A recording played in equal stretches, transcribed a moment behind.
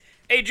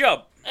Hey,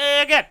 Jub.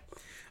 Again.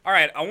 All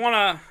right, I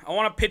wanna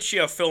pitch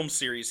you a film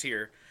series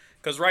here,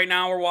 because right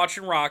now we're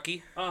watching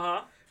Rocky.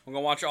 Uh-huh. We're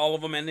gonna watch all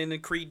of them ending in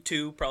Creed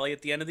 2, probably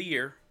at the end of the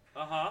year.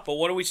 Uh-huh. But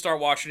what do we start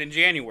watching in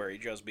January,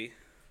 Jusby?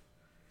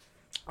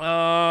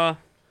 Um.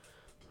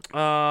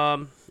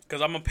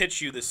 Because I'm gonna pitch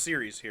you this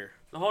series here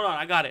Hold on,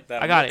 I got it.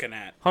 that I I'm got looking it.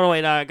 at. Hold on,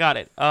 wait, I got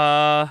it.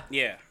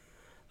 Yeah,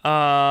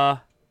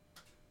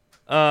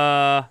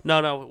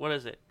 No, what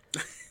is it?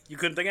 you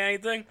couldn't think of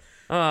anything?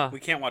 We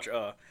can't watch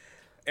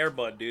Air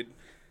Bud, dude.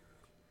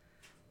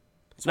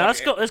 Now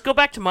let's go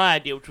back to my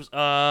idea, which was No,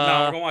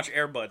 we're gonna watch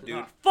Air Bud,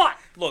 dude. Fuck.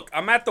 Look,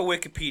 I'm at the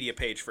Wikipedia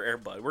page for Air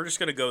Bud. We're just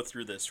gonna go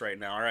through this right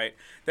now, all right?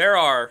 There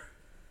are,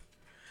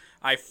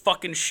 I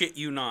fucking shit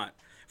you not,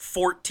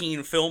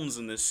 14 films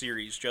in this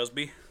series,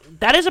 Jusby.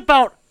 That is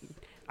about,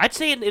 I'd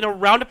say in a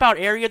roundabout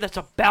area, that's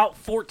about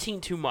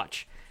 14 too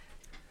much.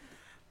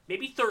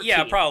 Maybe 13.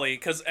 Yeah, probably,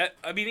 because,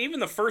 I mean, even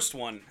the first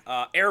one,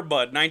 Air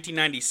Bud,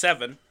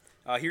 1997,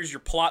 here's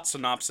your plot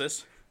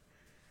synopsis.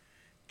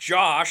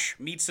 Josh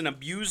meets an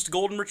abused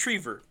golden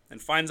retriever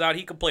and finds out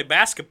he can play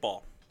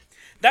basketball.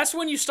 That's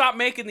when you stop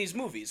making these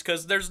movies,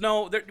 because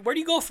where do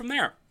you go from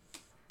there?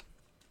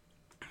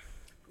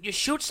 You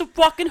shoot some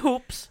fucking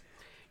hoops.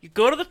 You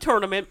go to the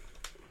tournament.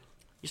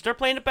 You start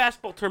playing the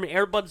basketball tournament.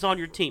 Air Bud's on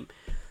your team.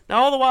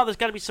 Now, all the while, there's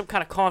got to be some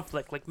kind of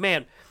conflict. Like,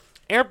 man,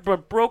 Air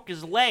Bud broke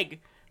his leg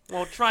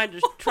while trying to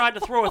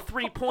throw a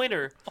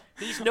 3-pointer.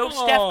 He's no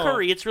Steph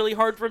Curry. It's really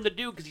hard for him to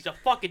do because he's a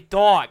fucking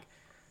dog.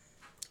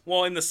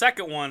 Well, in the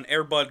second one,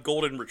 Air Bud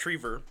Golden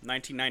Retriever,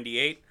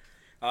 1998,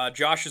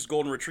 Josh's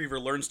golden retriever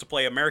learns to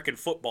play American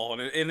football.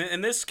 And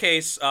in this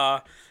case,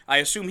 I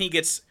assume he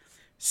gets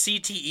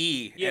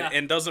CTE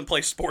and doesn't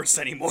play sports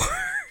anymore.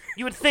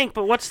 You would think,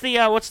 but what's the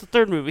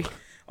third movie?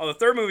 Oh, the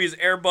third movie is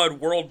Air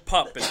Bud World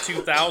Pup in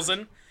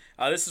 2000.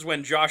 This is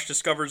when Josh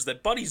discovers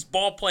that Buddy's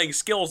ball-playing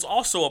skills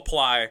also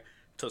apply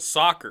to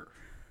soccer.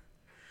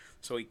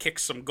 So he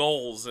kicks some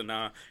goals, and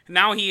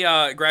now he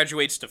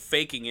graduates to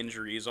faking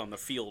injuries on the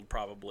field,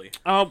 probably.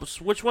 Oh,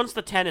 which one's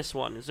the tennis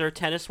one? Is there a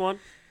tennis one?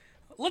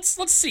 Let's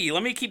see.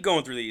 Let me keep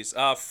going through these.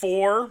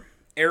 4,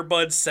 Air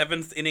Bud's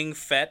 7th inning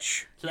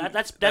fetch. So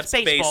that's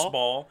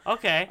baseball.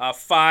 Okay.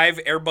 5,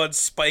 Air Bud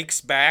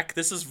spikes back.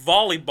 This is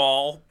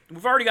volleyball.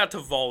 We've already got to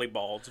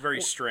volleyball. It's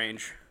very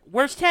strange.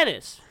 Where's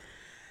tennis?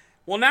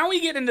 Well, now we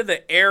get into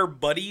the Air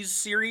Buddies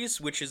series,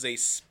 which is a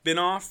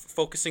spin-off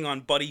focusing on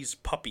Buddy's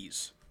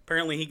puppies.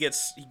 Apparently he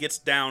gets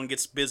down,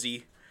 gets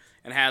busy,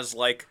 and has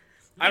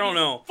I don't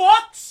know,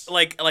 Fucks?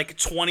 like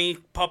 20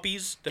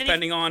 puppies,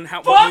 depending on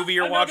what Fuck movie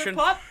you're another watching.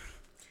 Pup?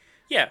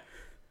 Yeah.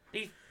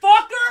 The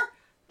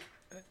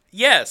fucker?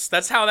 Yes,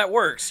 that's how that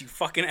works, you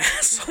fucking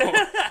asshole.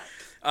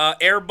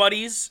 Air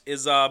Buddies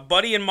is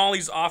Buddy and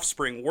Molly's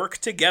offspring work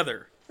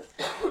together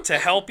to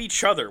help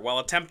each other while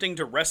attempting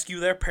to rescue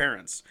their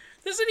parents.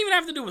 This doesn't even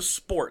have to do with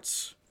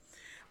sports.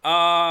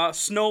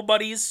 Snow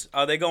Buddies,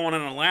 they go on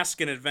an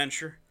Alaskan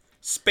adventure.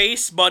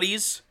 Space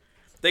Buddies,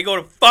 they go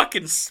to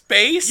fucking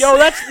space. Yo,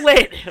 that's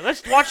lit.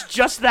 Let's watch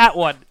just that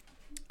one.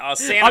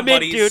 Santa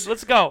Buddies, dude.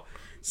 Let's go.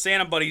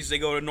 Santa Buddies, they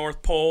go to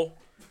North Pole.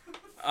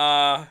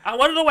 I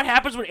want to know what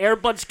happens when Air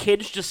Bud's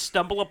kids just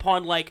stumble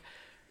upon like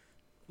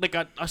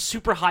a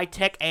super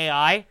high-tech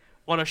AI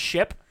on a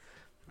ship,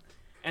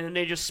 and then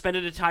they just spend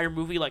an entire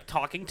movie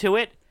talking to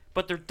it,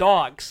 but they're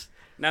dogs.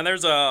 Now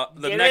there's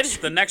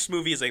the next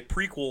movie is a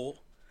prequel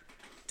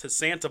to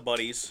Santa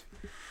Buddies,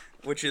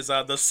 which is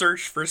The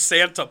Search for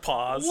Santa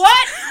Paws.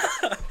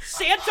 What?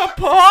 Santa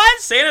Paws?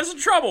 Santa's in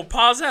trouble.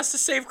 Paws has to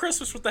save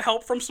Christmas with the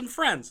help from some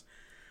friends.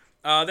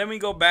 Then we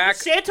go back.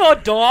 Is Santa a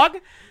dog?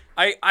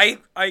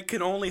 I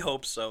can only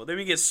hope so. Then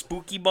we get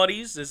Spooky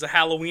Buddies. There's a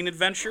Halloween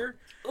adventure.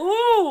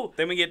 Ooh.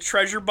 Then we get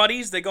Treasure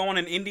Buddies. They go on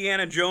an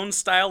Indiana Jones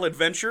style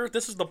adventure.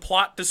 This is the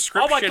plot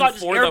description Oh my god,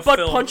 does for Air the Bud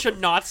film. punch a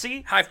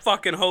Nazi? I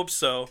fucking hope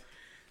so.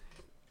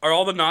 Are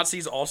all the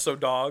Nazis also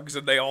dogs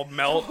and they all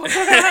melt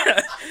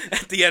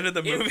at the end of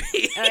the movie?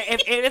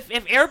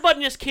 If Air Bud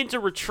and his kids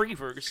are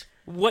retrievers,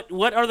 what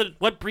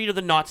breed are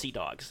the Nazi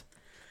dogs?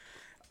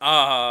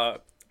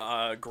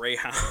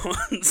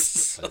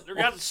 Greyhounds.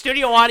 The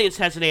studio audience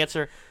has an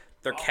answer.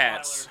 They're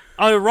cats.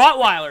 Oh,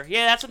 Rottweiler.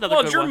 Yeah, that's another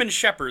Well, good German one.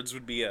 Shepherds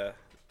would be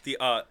the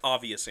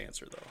obvious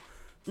answer,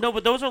 though. No,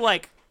 but those are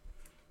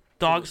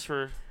dogs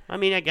for... I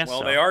mean, I guess Well,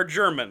 so. they are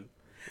German.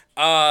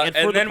 And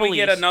And then we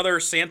get police. another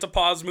Santa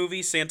Paws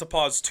movie, Santa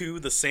Paws 2,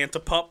 The Santa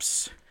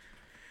Pups.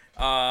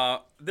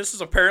 This is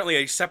apparently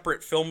a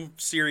separate film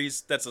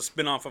series that's a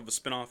spin-off of a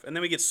spin-off. And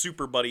then we get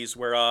Super Buddies,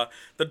 where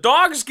the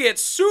dogs get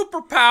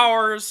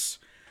superpowers.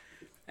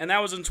 And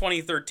that was in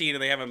 2013,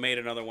 and they haven't made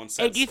another one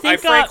since. Hey, do you think,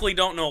 I frankly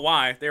don't know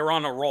why. They were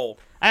on a roll.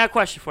 I got a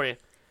question for you.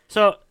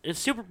 So, in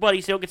Super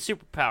Buddies, they don't get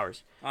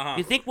superpowers. Uh-huh. Do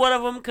you think one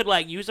of them could,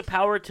 use a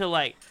power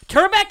to,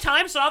 turn back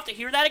time so I have to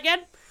hear that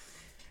again?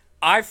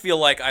 I feel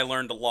like I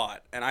learned a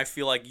lot, and I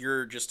feel like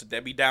you're just a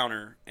Debbie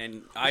Downer,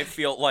 and I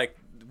feel like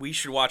we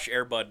should watch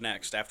Air Bud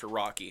next after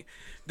Rocky.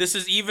 This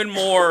is even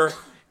more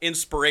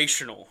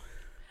inspirational.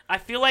 I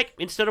feel like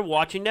instead of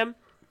watching them,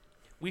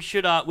 we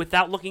should,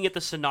 without looking at the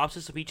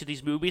synopsis of each of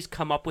these movies,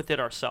 come up with it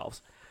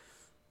ourselves.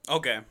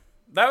 Okay.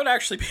 That would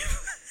actually be...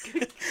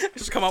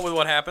 Just come up with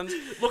what happens.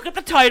 Look at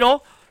the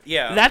title.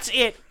 Yeah. That's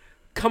it.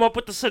 Come up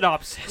with the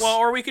synopsis. Well,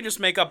 or we could just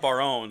make up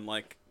our own,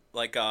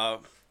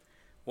 well,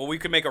 we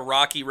could make a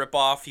Rocky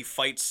ripoff. He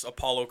fights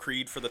Apollo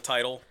Creed for the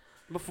title.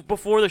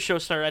 Before the show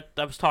started,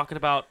 I was talking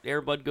about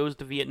Air Bud goes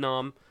to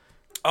Vietnam.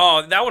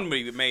 Oh, that one would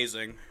be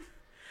amazing.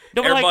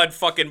 No, Air Bud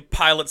fucking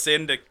pilots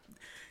in to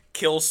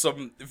kill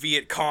some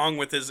Viet Cong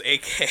with his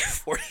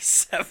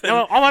AK-47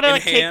 no, I want in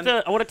hand.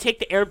 to take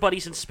the Air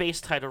Buddies in Space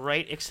title,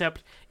 right?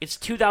 Except it's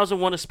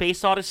 2001: A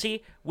Space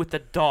Odyssey with the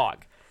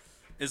dog.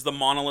 Is the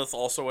monolith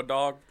also a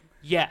dog?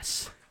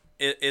 Yes.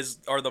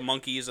 Are the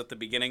monkeys at the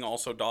beginning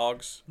also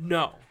dogs?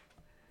 No.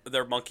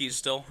 They're monkeys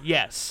still?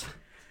 Yes.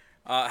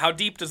 How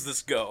deep does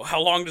this go?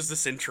 How long does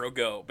this intro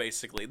go,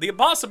 basically? The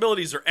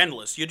possibilities are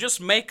endless. You just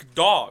make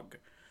dog.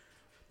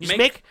 Just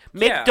make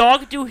yeah.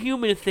 dog do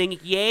human thing.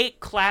 Yay,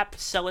 clap,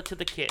 sell it to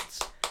the kids.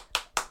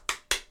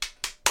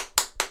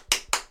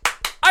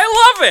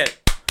 I love it!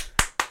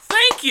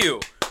 Thank you!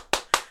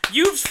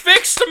 You've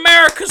fixed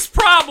America's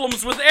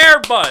problems with Air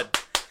Bud.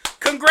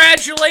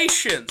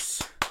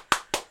 Congratulations!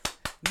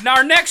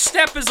 Our next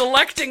step is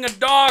electing a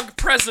dog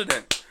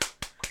president.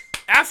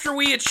 After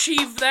we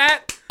achieve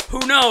that,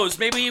 who knows,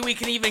 maybe we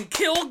can even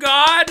kill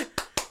God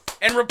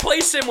and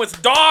replace him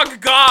with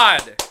Dog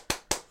God.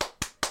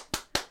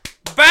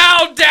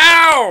 Bow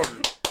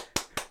down!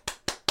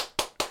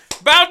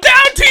 Bow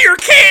down to your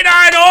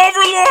canine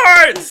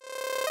overlords!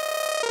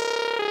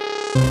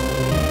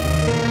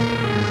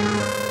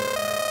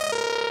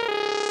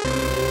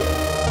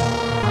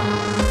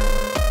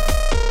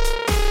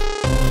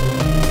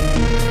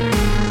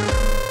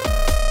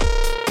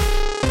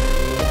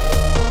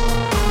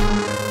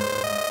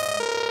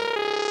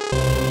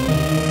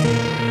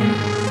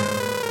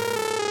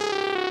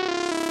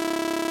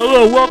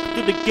 Hello, welcome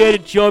to the Get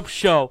and Jump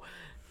Show.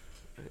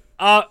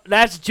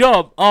 That's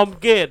Jump. I'm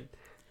Gib.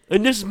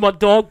 And this is my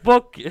dog,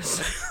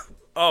 Buckus.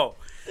 Oh,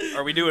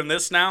 are we doing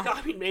this now?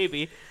 I mean,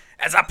 maybe.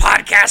 As a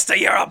podcaster,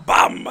 you're a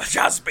bum,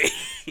 Jusby.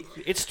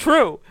 It's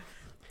true.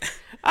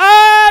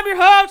 I'm your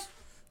host,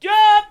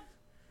 Jump.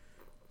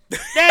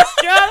 That's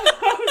Jump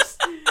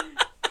host.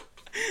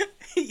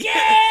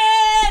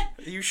 Yeah!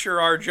 You sure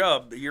are,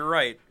 Jub. You're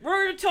right.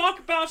 We're going to talk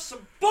about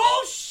some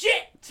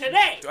bullshit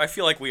today. I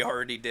feel like we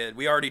already did.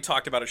 We already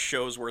talked about a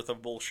show's worth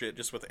of bullshit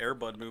just with Air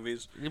Bud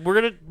movies.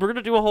 We're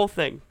gonna do a whole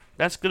thing.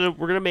 We're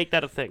gonna make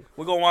that a thing.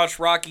 We're gonna watch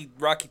Rocky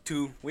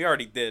 2. We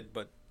already did,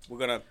 but we're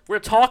gonna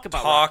talk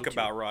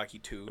about Rocky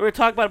 2. We're gonna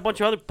talk about a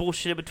bunch of other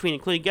bullshit in between,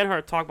 including get her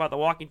to talk about The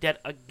Walking Dead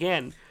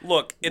again.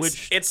 Look,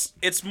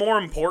 it's more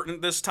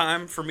important this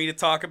time for me to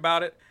talk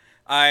about it.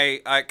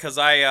 I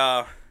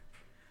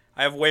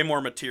have way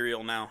more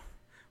material now.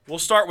 We'll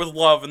start with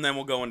love and then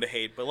we'll go into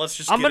hate, but let's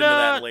just get into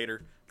that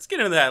later. Let's get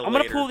into that later. I'm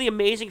going to pull the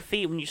amazing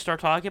feat when you start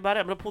talking about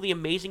it. I'm going to pull the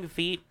amazing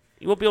feat.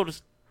 You won't be able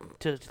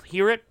to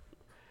hear it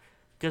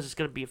because it's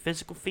going to be a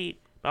physical feat,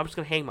 but I'm just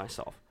going to hang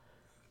myself.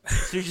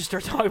 So you just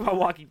start talking about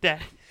Walking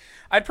Dead.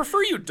 I'd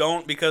prefer you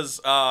don't because,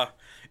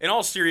 in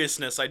all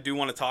seriousness, I do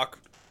want to talk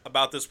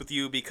about this with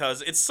you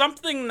because it's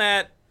something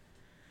that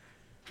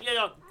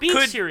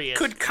serious.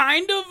 Could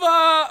kind of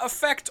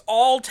affect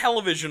all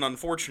television,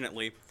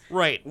 unfortunately.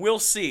 Right. We'll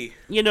see.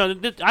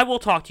 I will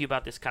talk to you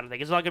about this kind of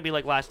thing. It's not going to be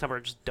like last time where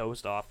I just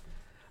dozed off.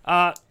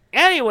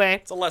 Anyway.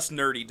 It's a less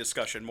nerdy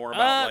discussion, more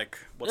about,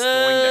 what's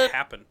going to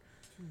happen.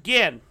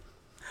 Again.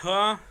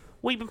 Huh?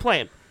 What you been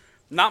playing?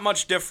 Not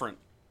much different.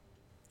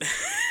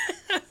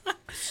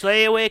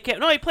 Stay away.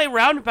 No, you play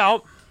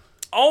Roundabout.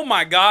 Oh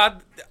my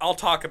god. I'll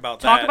talk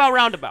about that. Talk about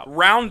Roundabout.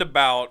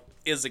 Roundabout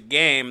is a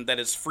game that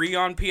is free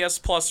on PS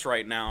Plus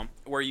right now,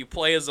 where you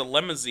play as a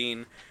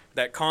limousine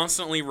that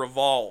constantly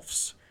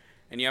revolves.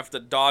 And you have to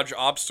dodge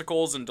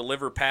obstacles and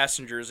deliver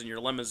passengers in your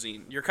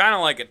limousine. You're kind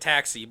of like a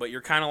taxi, but you're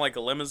kind of like a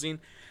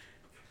limousine.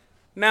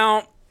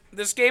 Now,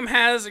 this game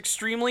has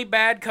extremely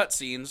bad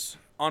cutscenes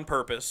on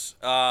purpose.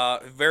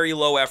 Very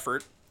low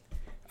effort.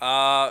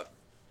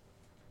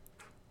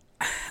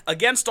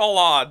 Against all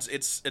odds,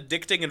 it's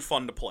addicting and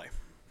fun to play.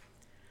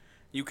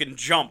 You can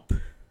jump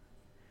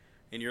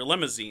in your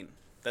limousine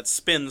that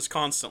spins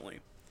constantly.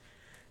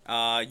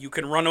 You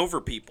can run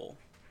over people.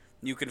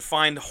 You can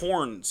find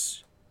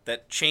horns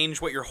that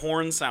change what your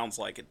horn sounds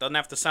like. It doesn't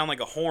have to sound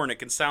like a horn. It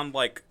can sound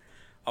like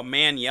a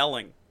man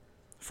yelling,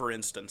 for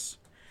instance.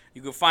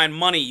 You can find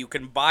money. You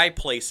can buy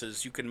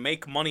places. You can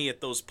make money at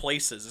those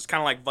places. It's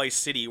kind of like Vice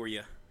City where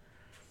you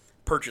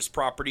purchase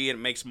property and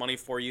it makes money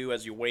for you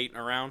as you wait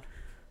around.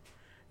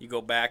 You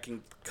go back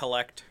and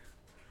collect,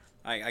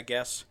 I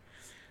guess.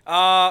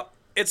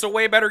 It's a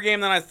way better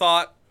game than I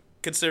thought,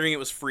 considering it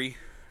was free.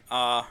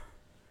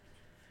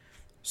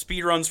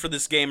 Speedruns for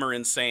this game are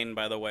insane,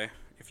 by the way.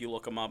 If you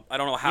look them up, I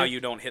don't know how you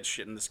don't hit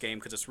shit in this game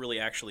because it's really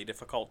actually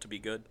difficult to be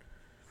good.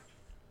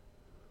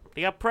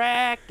 You got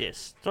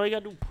practice. That's all you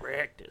gotta do,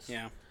 practice.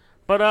 Yeah.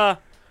 But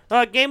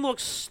game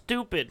looks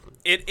stupid.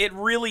 It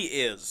really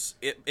is.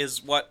 It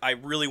is what I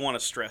really want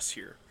to stress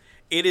here.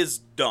 It is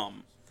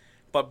dumb,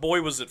 but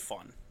boy was it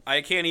fun.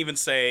 I can't even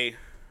say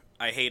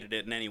I hated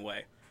it in any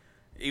way.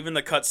 Even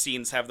the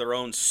cutscenes have their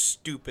own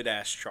stupid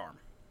ass charm.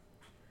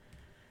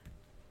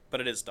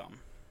 But it is dumb.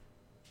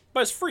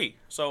 But it's free,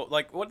 so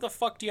like, what the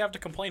fuck do you have to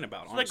complain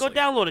about? So, like, Honestly, go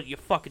download it, you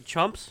fucking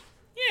chumps.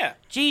 Yeah.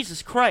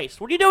 Jesus Christ.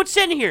 What are you doing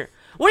sitting here?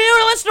 What are you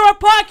doing listening to our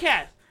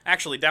podcast?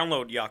 Actually,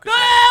 download Yakuza. Go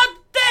down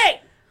thing!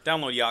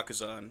 Download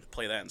Yakuza and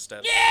play that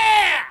instead.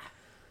 Yeah!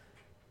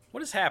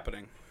 What is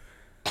happening?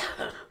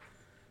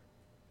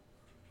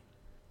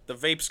 The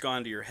vape's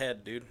gone to your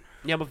head, dude.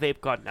 Yeah, I'm a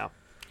vape god now.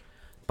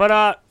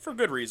 But, For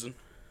good reason.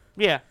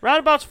 yeah,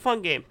 Roundabout's a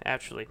fun game,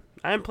 actually.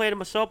 I haven't played it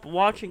myself, but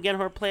watching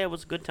her play it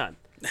was a good time.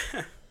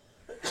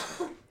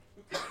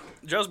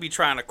 Just be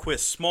trying to quit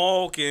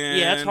smoking.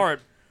 Yeah, that's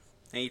hard.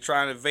 And you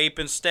trying to vape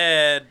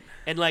instead.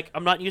 And, like,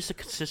 I'm not used to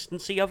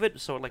consistency of it,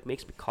 so it, like,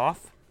 makes me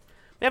cough.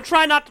 I'm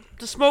trying not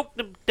to smoke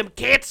them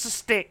cancer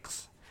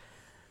sticks.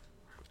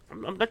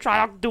 I'm not trying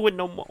not to do it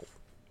no more.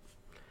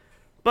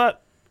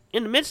 But,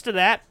 in the midst of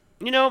that,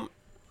 you know,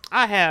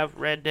 I have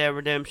Red Dead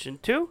Redemption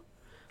 2.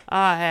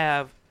 I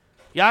have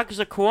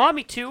Yakuza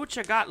Kiwami 2, which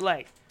I got,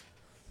 like,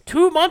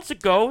 2 months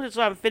ago, so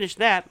I haven't finished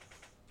that.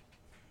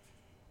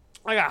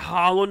 I got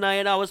Hollow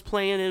Knight I was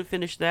playing and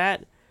finished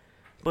that.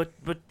 But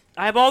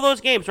I have all those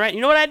games, right?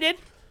 You know what I did?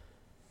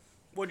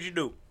 What'd you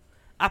do?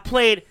 I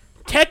played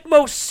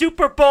Tecmo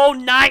Super Bowl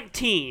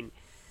 19.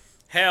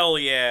 Hell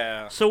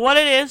yeah. So what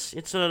it is,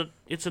 it's a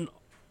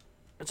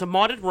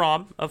modded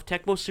ROM of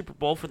Tecmo Super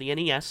Bowl for the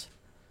NES.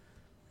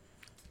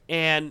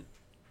 And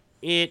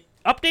it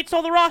updates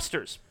all the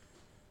rosters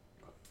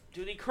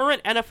to the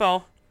current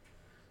NFL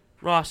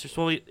rosters.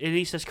 Well, at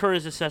least as current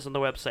as it says on the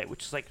website,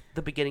 which is like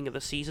the beginning of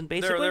the season,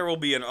 basically. There will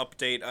be an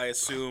update, I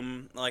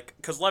assume, like,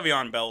 because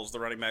Le'Veon Bell's the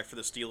running back for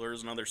the Steelers,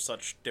 and other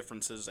such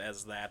differences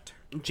as that.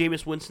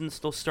 Jameis Winston's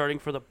still starting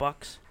for the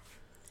Bucks.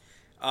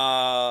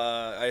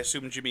 I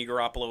assume Jimmy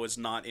Garoppolo is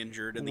not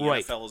injured, and the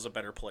Right. NFL is a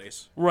better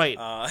place. Right.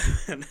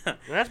 And And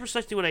that's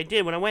precisely what I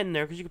did when I went in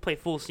there, because you could play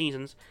full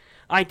seasons.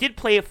 I did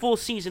play a full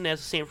season as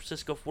the San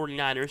Francisco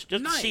 49ers,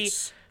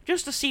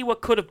 just to see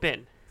what could have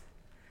been.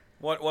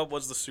 What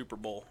was the Super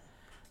Bowl?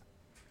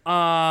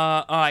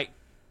 Alright.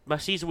 My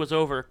season was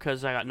over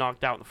because I got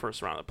knocked out in the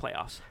first round of the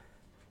playoffs.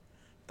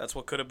 That's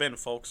what could have been,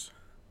 folks.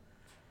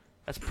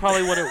 That's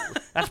probably what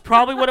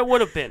it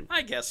would have been.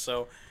 I guess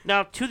so.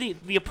 Now, to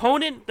the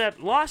opponent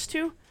that lost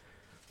to,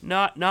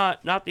 not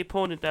the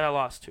opponent that I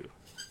lost to.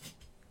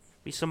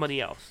 Be somebody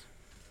else.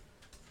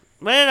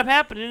 What ended up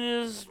happening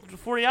is the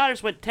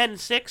 49ers went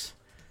 10-6.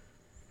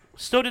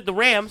 So did the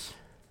Rams.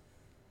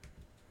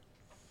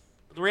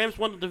 The Rams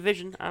won the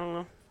division. I don't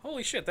know.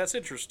 Holy shit, that's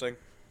interesting.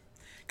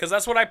 Because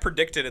that's what I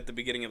predicted at the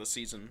beginning of the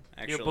season,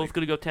 actually. You're both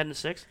going to go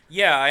 10-6?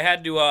 Yeah, I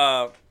had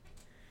to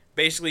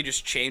basically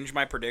just change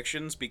my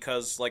predictions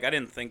because, like, I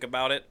didn't think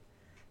about it.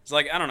 It's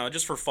like, I don't know,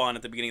 just for fun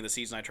at the beginning of the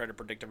season, I tried to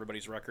predict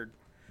everybody's record.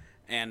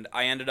 And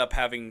I ended up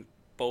having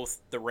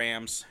both the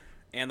Rams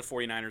and the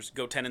 49ers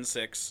go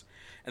 10-6.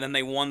 And then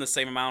they won the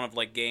same amount of,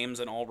 like, games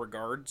in all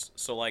regards.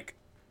 So, like,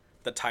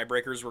 the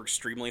tiebreakers were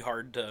extremely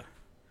hard to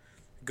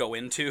go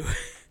into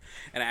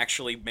and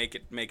actually make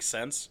it make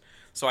sense.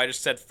 So I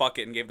just said fuck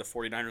it and gave the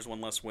 49ers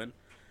one less win.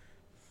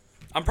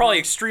 I'm probably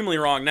extremely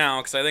wrong now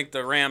because I think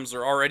the Rams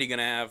are already going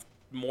to have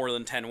more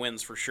than 10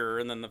 wins for sure.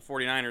 And then the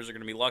 49ers are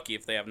going to be lucky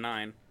if they have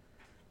 9.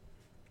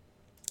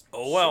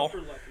 Oh, well.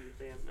 Super lucky if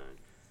they have 9.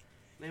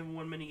 They haven't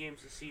won many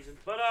games this season.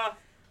 But,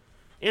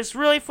 it's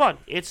really fun.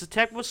 It's the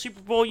Tecmo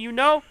Super Bowl you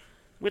know,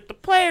 with the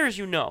players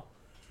you know.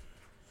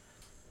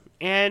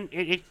 And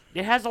it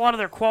has a lot of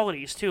their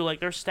qualities, too. Like,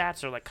 their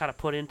stats are, like, kind of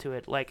put into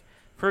it. Like,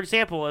 for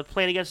example,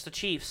 playing against the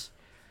Chiefs,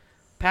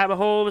 Pat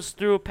Mahomes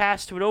threw a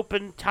pass to an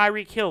open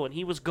Tyreek Hill, and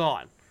he was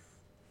gone.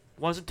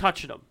 Wasn't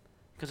touching him,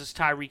 because it's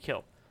Tyreek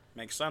Hill.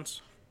 Makes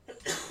sense.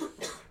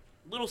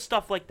 Little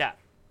stuff like that.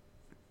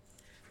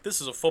 This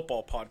is a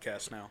football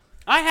podcast now.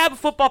 I have a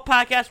football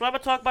podcast, but I'm going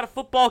to talk about a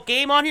football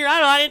game on here. I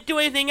don't know, I didn't do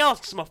anything else,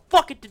 because I'm a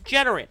fucking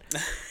degenerate.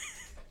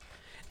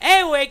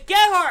 Anyway,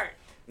 Gerhard.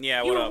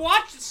 Yeah, You what were up?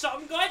 watching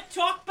something. Go ahead and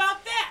talk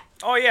about that.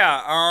 Oh,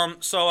 yeah.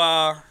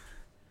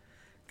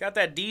 Got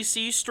that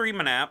DC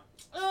streaming app,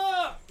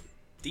 Ugh.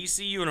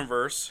 DC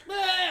Universe.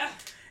 Ugh.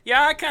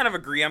 Yeah, I kind of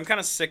agree. I'm kind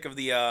of sick of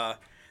the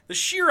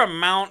sheer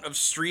amount of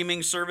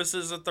streaming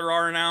services that there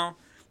are now.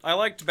 I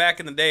liked back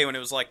in the day when it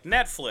was like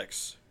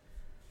Netflix,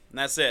 and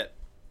that's it.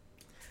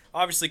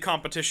 Obviously,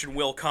 competition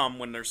will come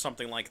when there's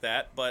something like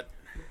that, but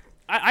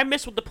I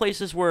miss what the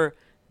places were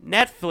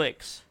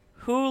Netflix,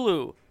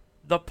 Hulu,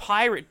 The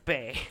Pirate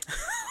Bay.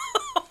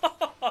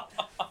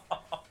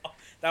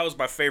 that was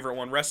my favorite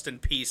one. Rest in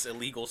peace,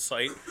 illegal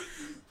site.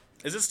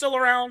 Is it still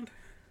around?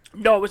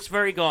 No, it's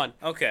very gone.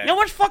 Okay. You know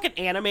what fucking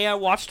anime I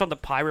watched on The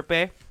Pirate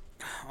Bay?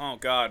 Oh,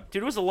 God.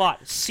 Dude, it was a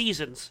lot.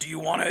 Seasons. Do you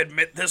want to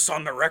admit this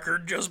on the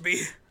record,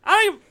 Jusby?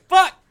 I don't even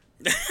fuck.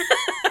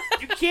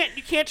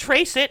 You can't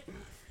trace it.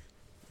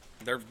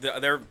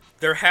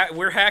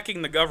 We're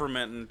hacking the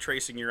government and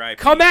tracing your IP.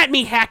 Come at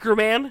me, hacker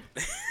man.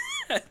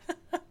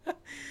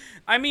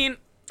 I mean,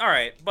 all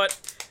right, but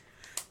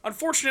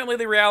unfortunately,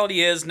 the reality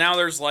is now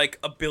there's like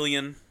a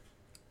billion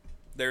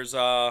There's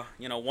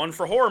one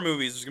for horror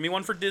movies. There's gonna be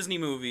one for Disney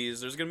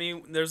movies. There's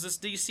this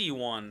DC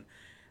one.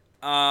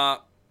 But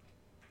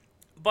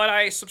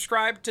I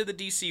subscribed to the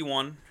DC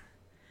one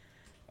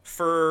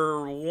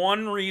for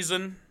one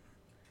reason,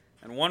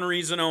 and one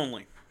reason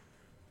only.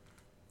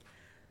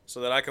 So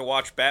that I could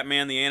watch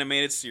Batman the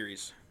Animated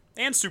Series.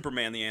 And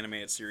Superman the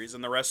Animated Series,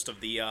 and the rest of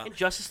the... And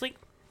Justice League?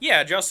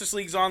 Yeah, Justice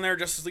League's on there.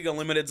 Justice League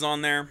Unlimited's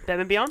on there.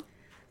 Batman Beyond?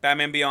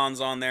 Batman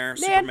Beyond's on there.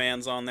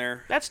 Superman's on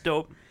there. That's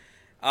dope.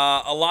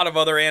 A lot of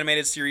other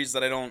animated series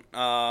that I don't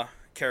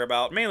care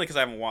about, mainly because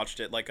I haven't watched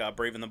it, like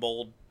Brave and the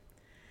Bold.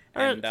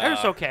 And,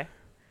 it's okay.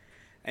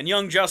 And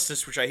Young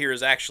Justice, which I hear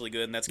is actually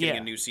good, and that's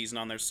getting a new season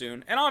on there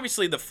soon. And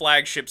obviously the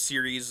flagship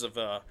series of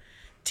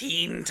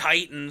Teen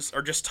Titans,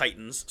 or just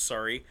Titans,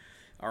 sorry,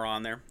 are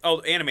on there. Oh,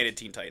 animated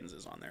Teen Titans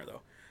is on there,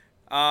 though.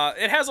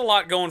 It has a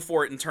lot going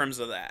for it in terms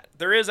of that.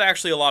 There is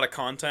actually a lot of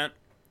content.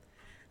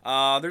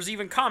 There's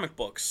even comic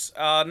books.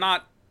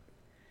 Not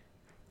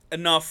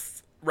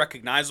enough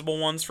recognizable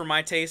ones for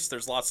my taste.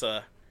 There's lots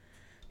of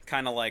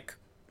kind of like,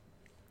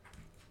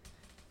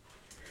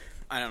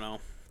 I don't know,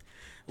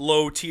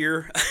 low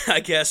tier, I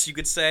guess you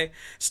could say.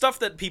 Stuff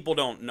that people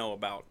don't know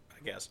about,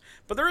 I guess.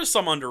 But there is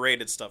some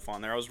underrated stuff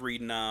on there. I was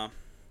reading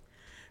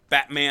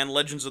Batman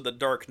Legends of the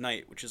Dark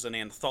Knight, which is an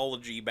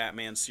anthology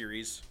Batman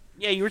series.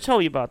 Yeah, you were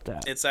telling me about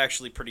that. It's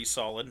actually pretty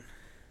solid.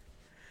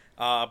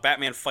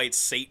 Batman fights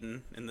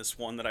Satan in this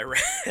one that I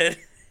read.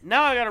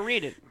 Now I gotta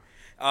read it.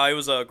 It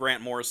was a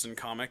Grant Morrison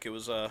comic. It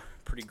was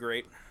pretty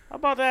great. How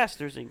about that?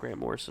 There's a Grant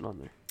Morrison on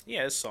there. Yeah,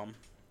 there's some.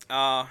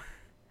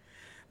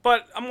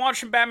 But I'm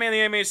watching Batman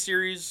the Animated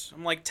Series.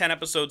 I'm like 10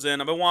 episodes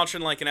in. I've been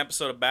watching like an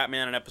episode of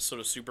Batman, an episode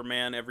of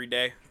Superman every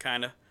day,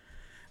 kind of.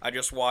 I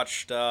just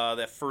watched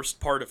that first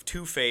part of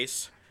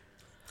Two-Face.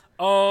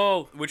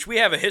 Oh. Which we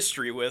have a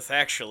history with,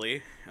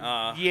 actually.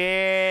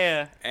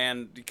 Yeah.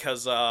 And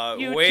because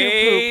YouTube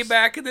way poops.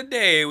 back in the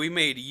day, we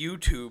made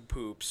YouTube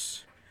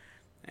poops.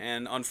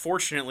 And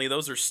unfortunately,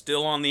 those are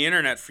still on the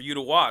internet for you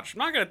to watch. I'm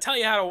not going to tell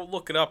you how to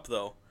look it up,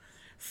 though.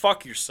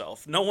 Fuck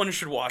yourself. No one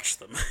should watch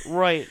them.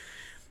 Right.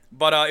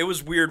 But it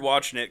was weird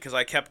watching it because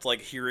I kept like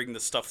hearing the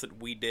stuff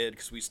that we did.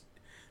 Because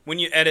when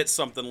you edit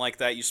something like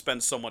that, you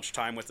spend so much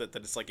time with it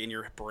that it's like in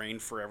your brain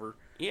forever.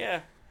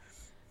 Yeah.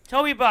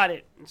 Tell me about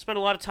it. I spent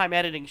a lot of time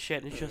editing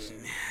shit, and it's just...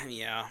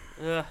 Yeah.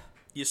 Ugh.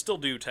 You still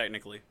do,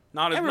 technically.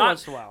 Every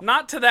once in a while.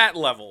 Not to that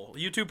level.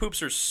 YouTube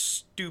poops are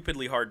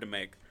stupidly hard to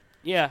make.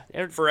 Yeah.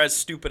 For as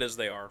stupid as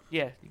they are.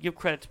 Yeah. Give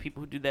credit to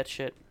people who do that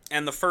shit.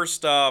 And the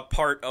first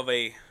part of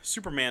a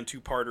Superman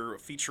two-parter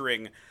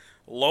featuring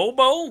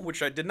Lobo,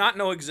 which I did not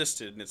know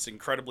existed, and it's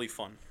incredibly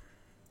fun.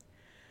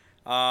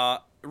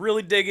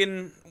 Really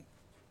digging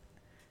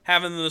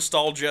having the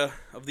nostalgia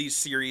of these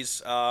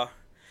series.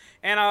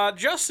 And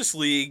Justice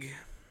League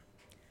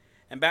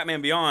and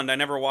Batman Beyond I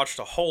never watched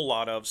a whole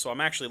lot of, so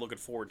I'm actually looking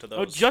forward to those.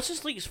 Oh,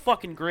 Justice League is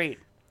fucking great.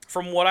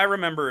 From what I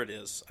remember, it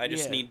is. I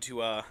just need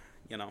to,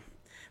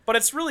 But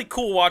it's really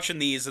cool watching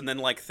these and then,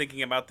 like,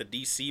 thinking about the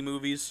DC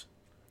movies.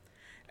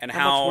 And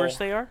how much worse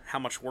they are? How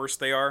much worse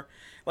they are.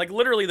 Like,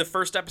 literally, the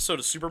first episode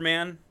of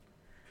Superman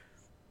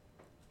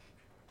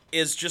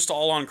is just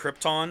all on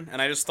Krypton,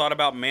 and I just thought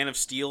about Man of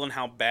Steel and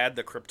how bad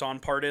the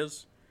Krypton part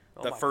is.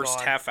 The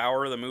first half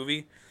hour of the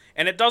movie.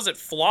 And it does it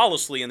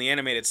flawlessly in the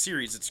animated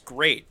series. It's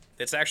great.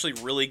 It's actually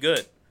really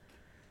good.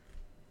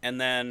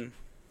 And then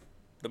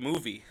the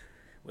movie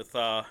with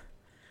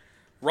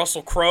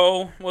Russell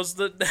Crowe was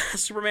the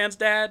Superman's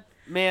dad.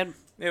 Man.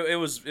 It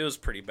was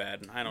pretty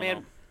bad. I don't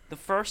know. The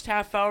first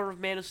half hour of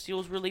Man of Steel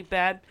is really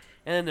bad,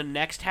 and then the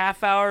next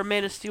half hour of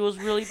Man of Steel is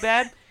really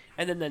bad,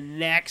 and then the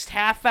next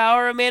half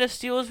hour of Man of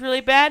Steel is really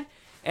bad,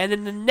 and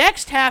then the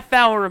next half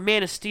hour of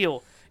Man of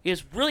Steel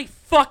is really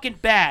fucking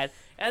bad,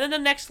 and then the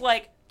next,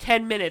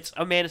 10 minutes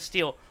of Man of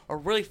Steel are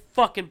really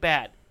fucking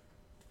bad.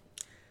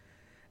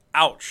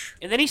 Ouch.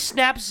 And then he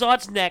snaps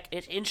Zod's neck.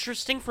 It's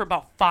interesting for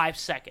about 5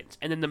 seconds,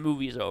 and then the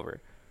movie's over.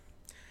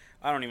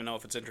 I don't even know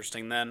if it's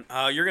interesting then.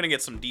 You're going to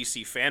get some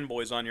DC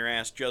fanboys on your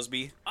ass,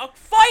 Jusby.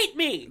 Fight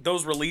me!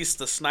 Those release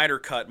the Snyder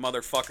Cut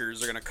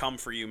motherfuckers are going to come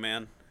for you,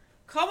 man.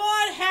 Come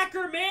on,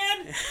 hacker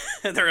man!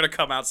 They're going to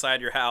come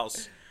outside your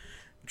house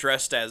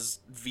dressed as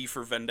V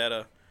for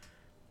Vendetta.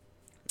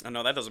 Oh,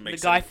 no, that doesn't make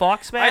sense. The Guy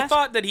Fawkes mask? I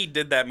thought that he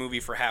did that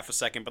movie for half a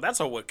second, but that's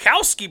a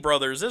Wachowski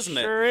brothers, isn't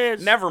it? Sure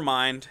is. Never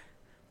mind.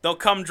 They'll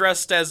come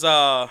dressed as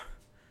Dr.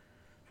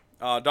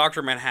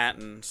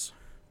 Manhattans.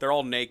 They're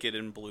all naked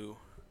in blue.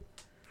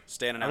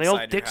 Standing outside your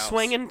house. Are they all dick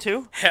swinging,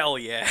 too? Hell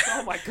yeah.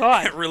 Oh, my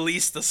God.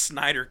 Release the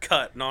Snyder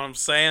Cut, know what I'm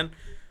saying?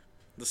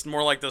 This is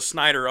more like the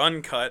Snyder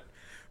Uncut.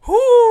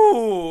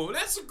 Whoo!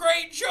 That's a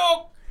great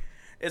joke!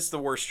 It's the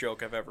worst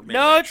joke I've ever made,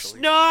 No,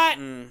 actually. it's not!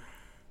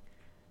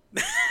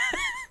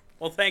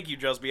 Well, thank you,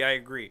 Jusby. I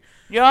agree.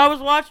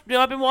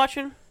 I've been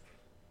watching?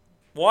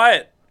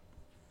 What?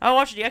 I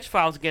watched The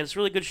X-Files again. It's a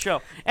really good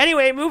show.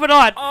 Anyway, moving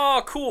on.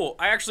 Oh, cool.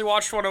 I actually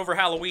watched one over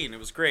Halloween. It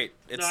was great.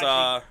 It's,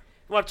 I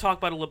want to talk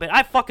about it a little bit.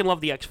 I fucking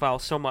love The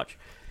X-Files so much.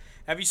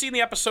 Have you seen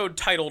the episode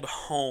titled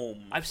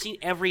Home? I've seen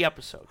every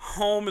episode.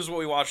 Home is what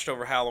we watched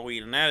over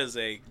Halloween, and that is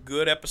a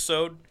good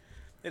episode.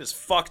 It is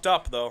fucked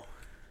up, though.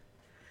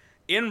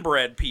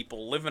 Inbred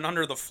people living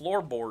under the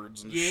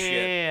floorboards and shit.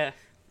 Yeah.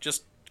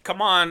 Just,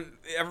 come on,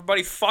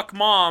 everybody fuck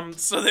mom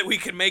so that we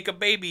can make a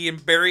baby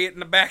and bury it in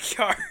the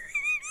backyard.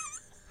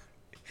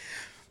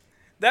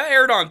 That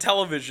aired on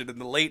television in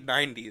the late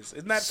 90s.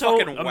 Isn't that So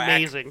fucking whack?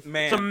 amazing.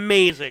 Man. It's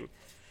amazing.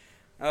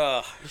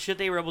 Ugh. The shit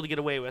they were able to get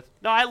away with.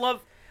 No, I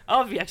love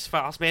the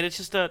X-Files, man. It's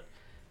just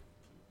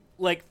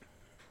like,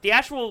 the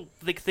actual,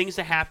 like, things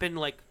that happen,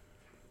 like,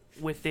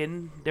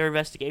 within their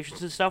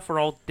investigations and stuff are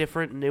all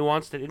different and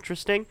nuanced and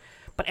interesting.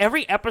 But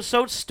every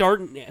episode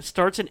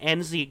starts and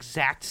ends the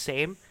exact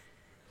same.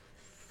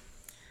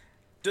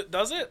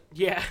 Does it?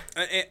 Yeah.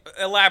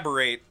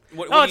 Elaborate.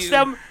 What It's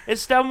them.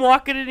 It's them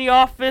walking in the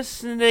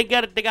office and they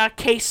got a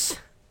case.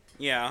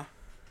 Yeah.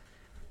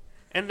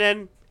 And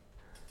then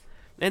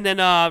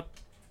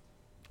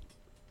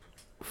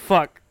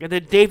fuck. And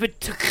then David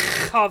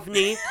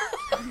Duchovny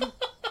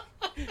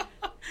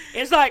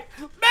is like,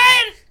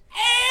 man,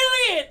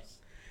 aliens.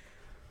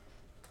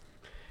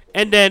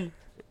 And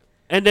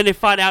then they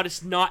find out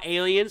it's not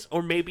aliens,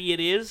 or maybe it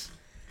is.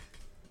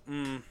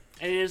 And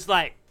it's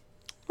like,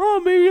 oh,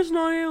 maybe it's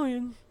not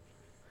aliens.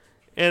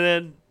 And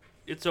then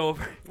it's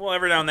over. Well,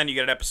 every now and then you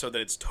get an episode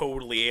that it's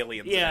totally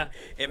aliens. Yeah.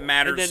 It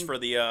matters then- for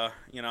the,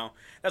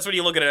 that's when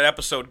you look at an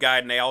episode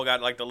guide and they all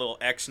got, like, the little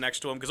X next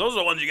to them, because those are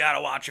the ones you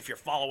gotta watch if you're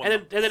following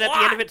And then at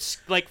the end of it,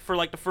 like, for,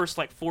 like, the first,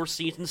 like, 4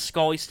 seasons,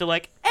 Scully's still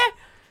like, eh.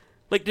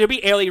 Like, there'll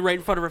be alien right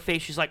in front of her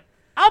face. She's like,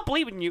 I'll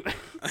believe in you.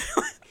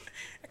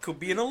 It could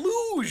be an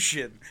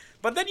illusion.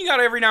 But then you got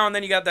every now and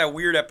then you got that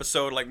weird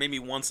episode, like maybe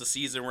once a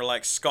season, where,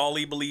 like,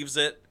 Scully believes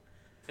it,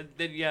 And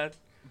then, yeah.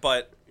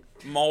 but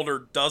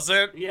Mulder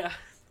doesn't. Yeah.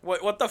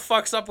 What the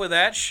fuck's up with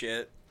that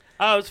shit?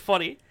 Oh, it's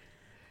funny.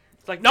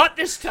 It's like, not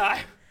this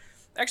time.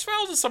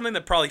 X-Files is something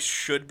that probably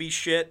should be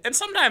shit, and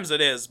sometimes it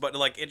is, but,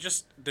 like, it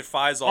just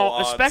defies all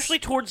odds. Especially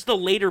towards the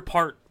later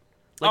part.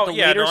 Like, the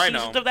later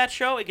seasons of that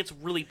show, it gets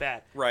really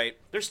bad. Right.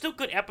 There's still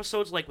good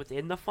episodes, like,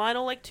 within the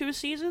final, like, 2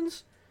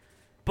 seasons,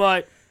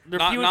 but they're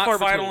few and Not far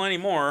final between.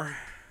 anymore.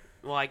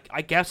 Well,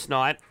 I guess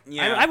not.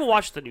 Yeah. I haven't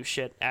watched the new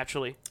shit,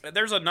 actually.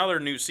 There's another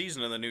new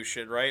season of the new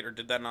shit, right? Or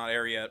did that not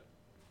air yet?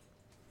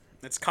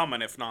 It's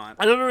coming, if not.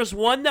 I know there was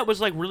one that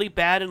was, like, really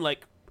bad and,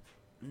 like,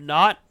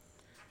 not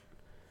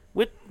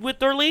with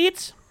their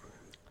leads.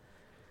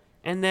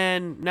 And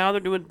then now they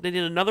did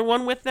another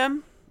one with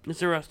them. Is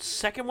there a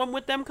second one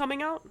with them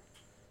coming out?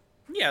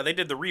 Yeah, they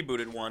did the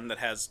rebooted one that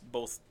has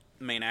both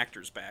main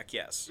actors back,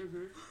 yes.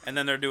 And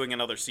then they're doing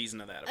another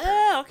season of that, apparently.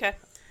 Oh, okay.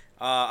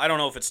 I don't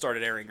know if it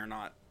started airing or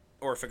not,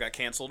 or if it got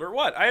canceled or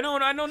what. I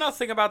know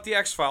nothing about the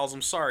X-Files,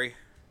 I'm sorry.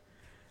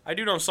 I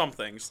do know some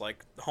things,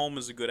 like Home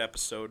is a good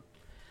episode.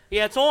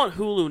 Yeah, it's all on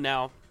Hulu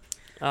now.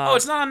 Oh,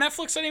 it's not on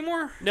Netflix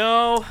anymore?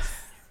 No.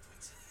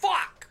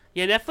 Fuck!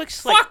 Yeah,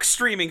 Netflix, like, Fuck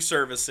streaming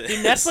services!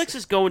 dude, Netflix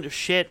is going to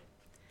shit.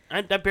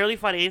 I barely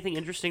find anything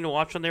interesting to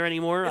watch on there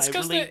anymore. It's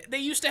because they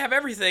used to have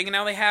everything, and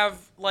now they have,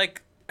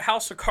 like,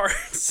 House of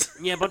Cards.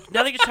 Yeah, but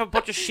now they just have a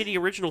bunch of shitty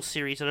original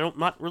series that I don't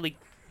really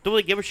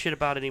give a shit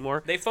about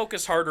anymore. They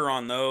focus harder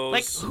on those.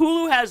 Like,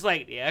 Hulu has,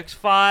 like, the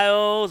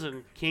X-Files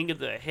and King of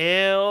the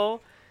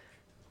Hill.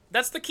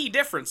 That's the key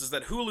difference, is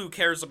that Hulu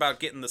cares about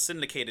getting the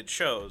syndicated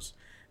shows.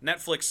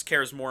 Netflix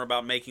cares more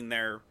about making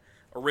their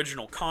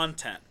original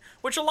content,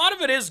 which a lot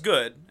of it is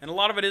good, and a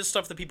lot of it is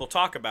stuff that people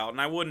talk about,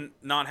 and I wouldn't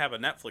not have a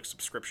Netflix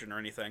subscription or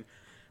anything,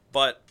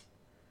 but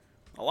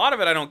a lot of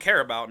it I don't care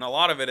about, and a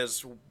lot of it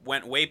has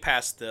went way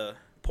past the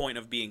point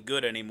of being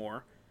good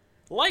anymore.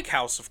 Like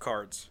House of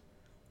Cards.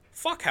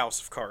 Fuck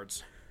House of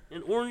Cards.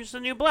 And Orange is the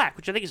New Black,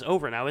 which I think is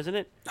over now, isn't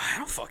it? I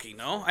don't fucking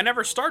know. I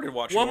never started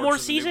watching One Orange more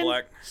is the New season?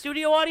 Black.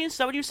 Studio audience? Is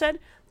that what you said?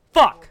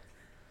 Fuck.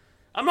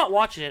 I'm not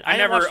watching it. I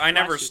didn't watch the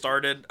never last season.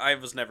 started. I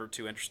was never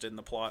too interested in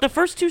the plot. The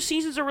first 2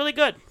 seasons are really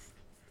good.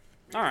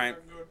 All right.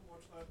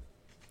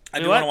 I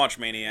Wait, do what? want to watch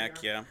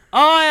Maniac, yeah.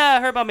 Oh, yeah,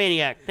 I heard about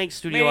Maniac. Thanks,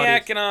 Studio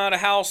Maniac audience. and the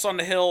house on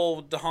the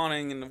hill, the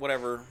haunting and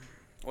whatever.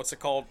 What's it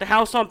called? The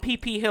House on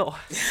PP Hill.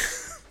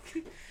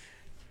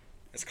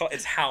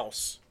 It's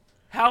House.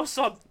 House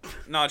on...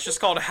 No, it's just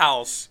called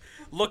House.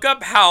 Look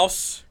up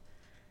House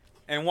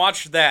and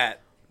watch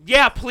that.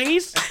 Yeah,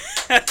 please.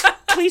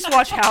 Please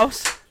watch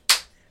House.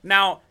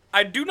 Now,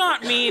 I do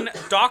not mean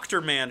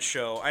Dr. Man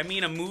show. I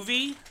mean a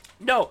movie.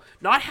 No,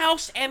 not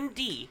House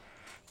MD.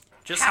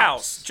 Just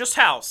House. Just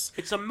House.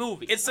 It's a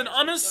movie. It's an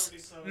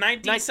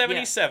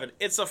 1977.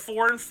 It's a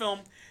foreign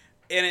film,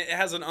 and it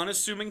has an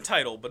unassuming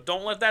title, but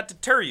don't let that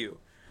deter you.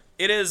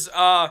 It is,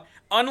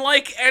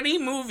 unlike any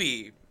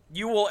movie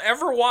you will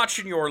ever watch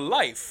in your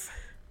life.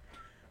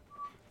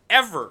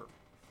 Ever.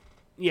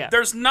 Yeah.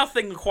 There's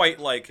nothing quite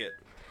like it.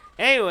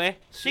 Anyway,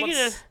 speaking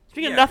Let's- of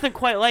yeah. nothing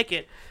quite like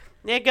it,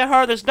 yeah,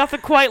 Gerhard, there's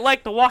nothing quite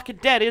like The Walking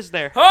Dead, is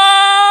there?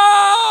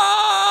 Oh,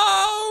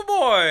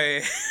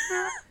 boy.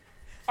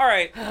 All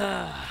right.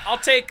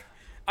 I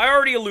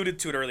already alluded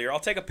to it earlier. I'll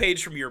take a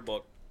page from your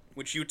book,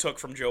 which you took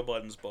from Joe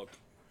Budden's book.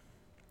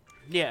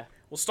 Yeah.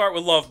 We'll start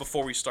with love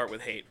before we start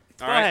with hate.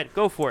 All Go right? ahead,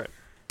 go for it.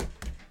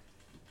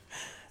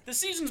 The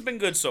season's been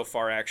good so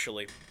far,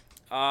 actually.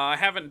 I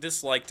haven't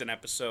disliked an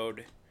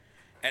episode,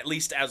 at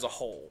least as a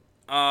whole.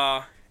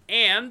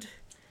 And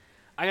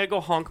I gotta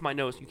go honk my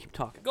nose. You keep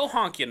talking. go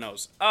honk your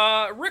nose.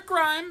 Rick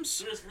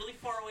Grimes. It is really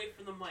far away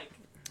from the mic.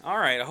 All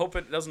right, I hope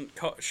it doesn't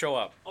show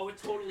up. Oh, it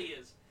totally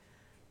is.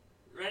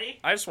 Ready?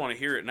 I just want to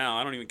hear it now.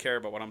 I don't even care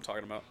about what I'm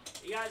talking about.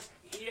 You guys,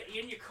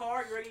 you in your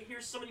car? You ready to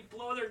hear somebody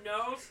blow their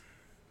nose?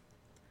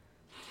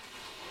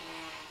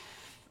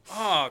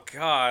 Oh,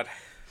 God.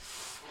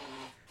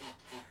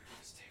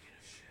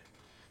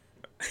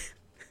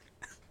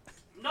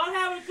 Not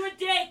having a good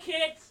day,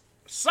 kids.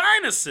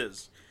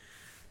 Sinuses.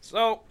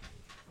 So,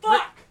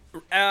 Fuck.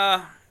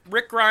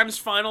 Rick Grimes'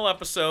 final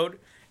episode,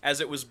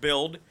 as it was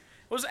billed,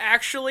 was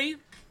actually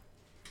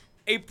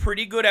a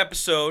pretty good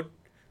episode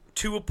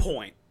to a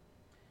point.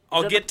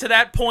 I'll get to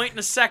that point in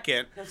a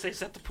second. Is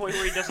that the point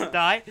where he doesn't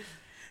die?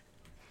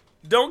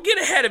 Don't get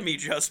ahead of me,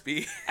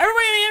 Justby.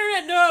 Everybody on the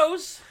internet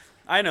knows.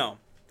 I know.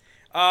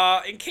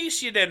 In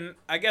case you didn't,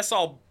 I guess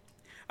I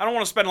don't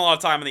want to spend a lot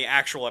of time on the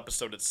actual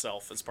episode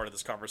itself as part of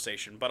this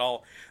conversation, but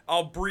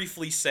I'll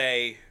briefly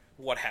say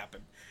what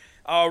happened.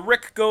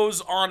 Rick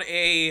goes on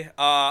a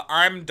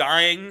I'm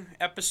dying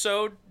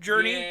episode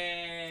journey.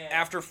 Yeah.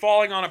 After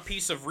falling on a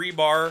piece of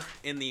rebar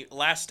in the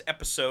last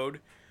episode,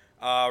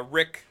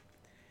 Rick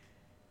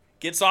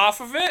gets off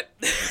of it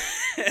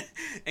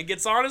and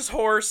gets on his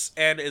horse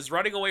and is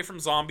running away from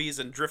zombies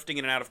and drifting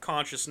in and out of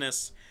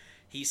consciousness.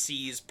 He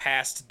sees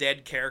past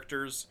dead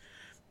characters.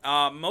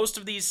 Most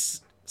of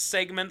these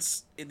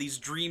segments, these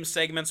dream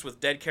segments with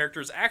dead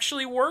characters,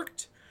 actually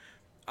worked.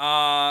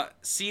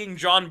 Seeing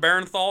John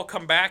Barenthal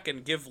come back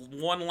and give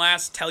one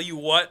last tell you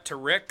what to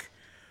Rick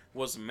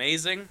was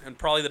amazing and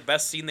probably the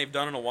best scene they've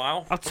done in a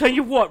while. I'll tell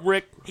you what,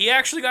 Rick. He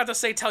actually got to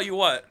say tell you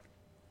what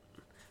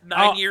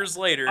 9 years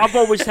later. I've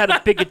always had a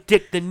bigger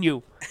dick than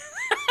you.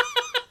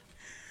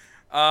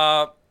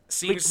 Let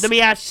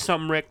me ask you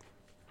something, Rick.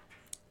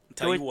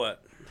 Tell you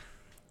what.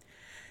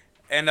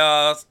 And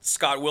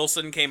Scott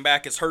Wilson came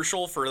back as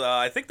Herschel for,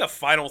 I think, the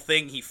final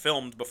thing he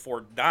filmed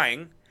before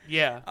dying.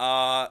 Yeah.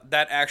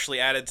 That actually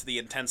added to the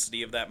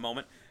intensity of that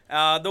moment.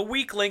 The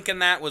weak link in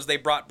that was they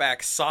brought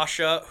back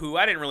Sasha, who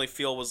I didn't really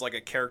feel was like a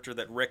character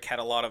that Rick had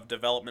a lot of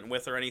development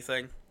with or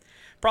anything.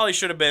 Probably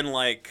should have been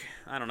like,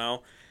 I don't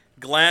know,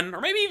 Glenn, or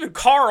maybe even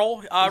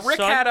Carl. Rick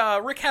had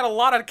a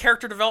lot of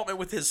character development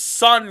with his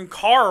son,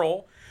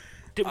 Carl.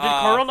 Did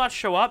Carl not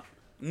show up?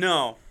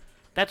 No.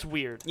 That's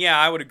weird. Yeah,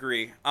 I would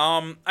agree.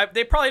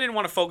 They probably didn't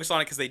want to focus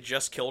on it because they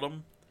just killed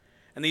him.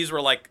 And these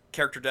were like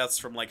character deaths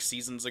from like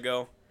seasons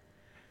ago.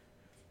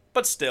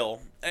 But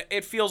still,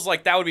 it feels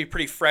like that would be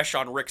pretty fresh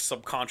on Rick's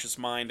subconscious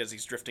mind as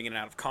he's drifting in and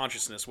out of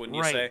consciousness, wouldn't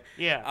you say?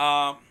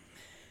 Yeah.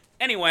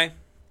 Anyway,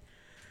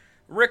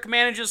 Rick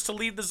manages to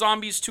lead the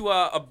zombies to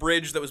a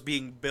bridge that was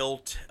being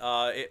built.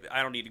 I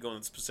don't need to go into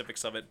the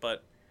specifics of it,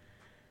 but...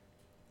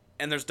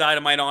 And there's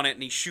dynamite on it,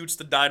 and he shoots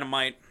the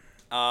dynamite,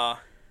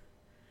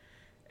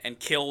 and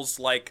kills,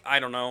 like, I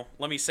don't know,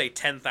 let me say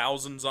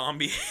 10,000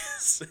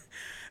 zombies.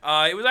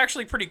 It was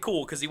actually pretty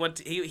cool, because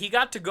he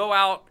got to go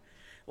out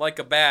like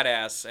a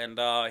badass,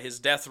 and his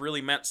death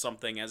really meant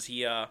something, as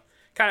he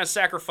kind of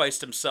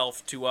sacrificed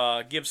himself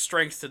to give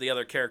strength to the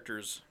other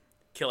characters,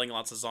 killing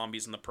lots of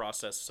zombies in the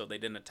process so they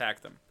didn't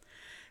attack them.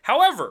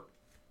 However,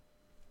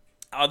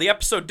 the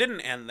episode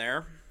didn't end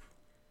there,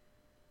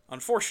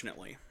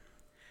 unfortunately.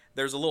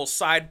 There's a little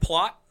side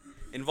plot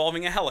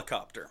involving a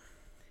helicopter.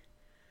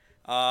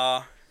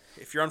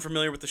 If you're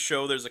unfamiliar with the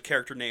show, there's a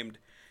character named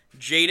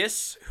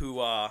Jadis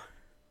who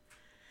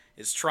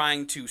is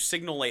trying to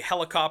signal a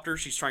helicopter.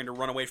 She's trying to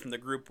run away from the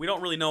group. We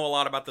don't really know a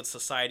lot about the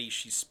society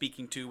she's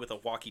speaking to with a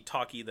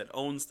walkie-talkie that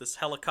owns this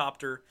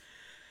helicopter.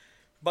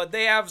 But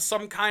they have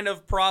some kind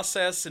of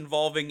process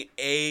involving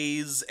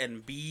A's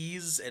and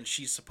B's, and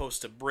she's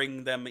supposed to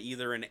bring them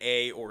either an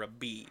A or a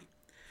B.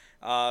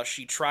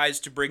 She tries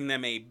to bring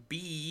them a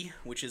B,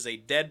 which is a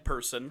dead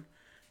person,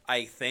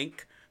 I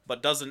think,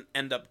 but doesn't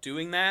end up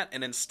doing that,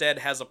 and instead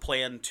has a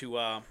plan to,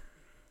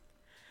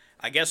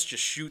 I guess,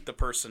 just shoot the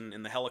person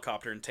in the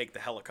helicopter and take the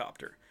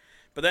helicopter.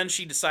 But then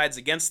she decides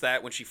against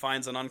that when she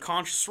finds an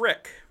unconscious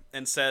Rick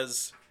and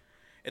says,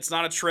 it's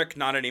not a trick,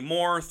 not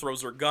anymore,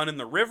 throws her gun in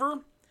the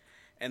river,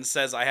 and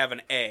says, I have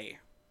an A,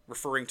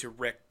 referring to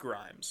Rick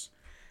Grimes.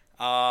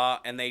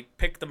 And they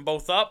pick them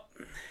both up,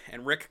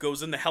 and Rick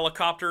goes in the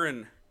helicopter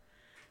and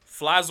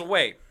flies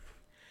away.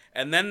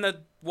 And then the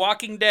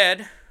Walking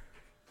Dead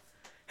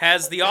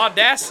has the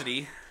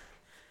audacity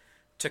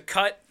to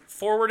cut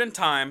forward in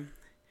time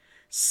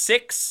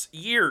 6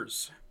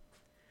 years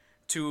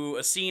to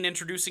a scene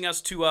introducing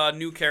us to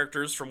new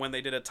characters from when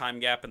they did a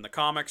time gap in the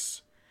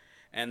comics.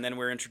 And then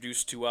we're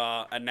introduced to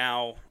a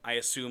now, I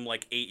assume,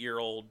 like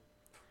 8-year-old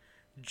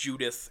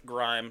Judith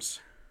Grimes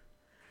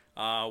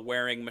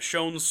wearing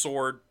Michonne's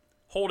sword,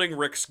 holding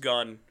Rick's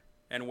gun,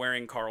 and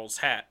wearing Carl's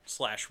hat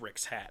 /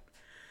 Rick's hat.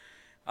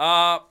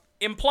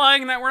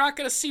 Implying that we're not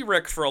going to see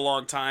Rick for a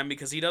long time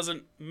because he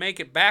doesn't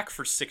make it back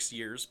for 6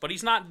 years, but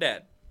he's not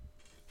dead.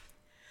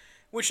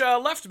 Which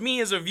left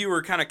me as a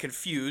viewer kind of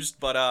confused,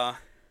 but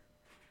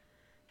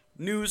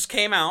news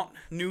came out,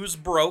 news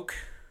broke.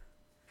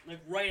 Like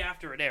right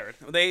after it aired.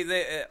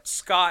 They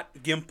Scott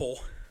Gimple,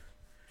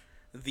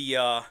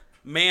 the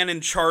man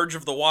in charge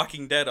of The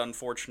Walking Dead,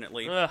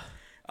 unfortunately,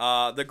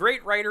 Ugh. the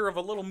great writer of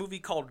a little movie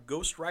called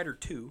Ghost Rider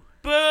 2.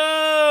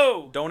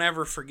 Boo! Don't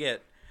ever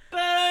forget.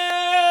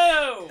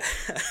 Boo!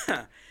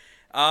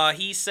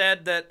 He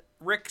said that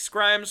Rick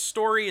Grimes'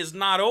 story is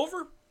not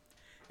over,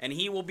 and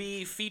he will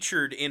be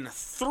featured in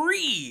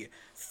 3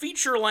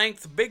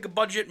 feature-length,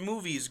 big-budget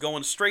movies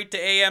going straight to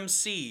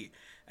AMC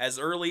as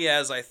early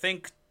as, I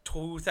think,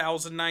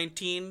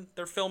 2019.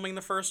 They're filming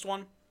the first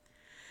one.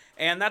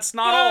 And that's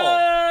not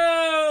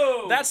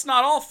all. That's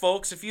not all,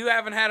 folks. If you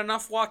haven't had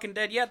enough Walking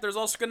Dead yet, there's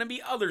also going to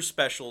be other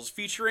specials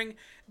featuring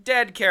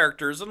dead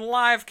characters and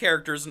live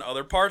characters in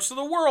other parts of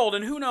the world,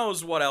 and who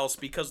knows what else,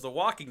 because The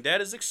Walking Dead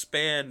is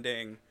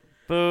expanding.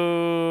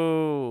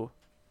 Boo.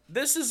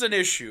 This is an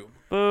issue.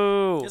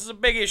 Boo. This is a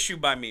big issue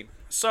by me.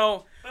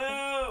 So,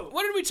 Boo.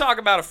 what did we talk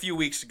about a few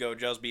weeks ago,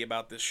 Jusby,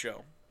 about this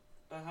show?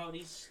 How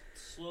he's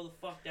slow the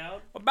fuck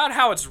down? About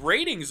how its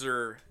ratings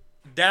are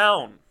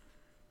down.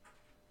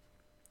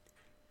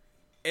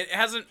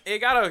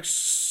 It got a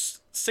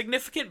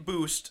significant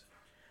boost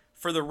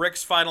for the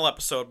Rick's final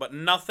episode, but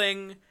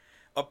nothing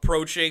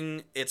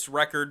approaching its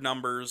record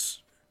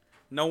numbers,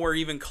 nowhere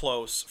even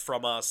close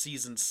from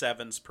season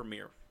 7's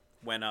premiere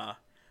when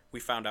we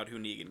found out who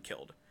Negan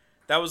killed.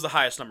 That was the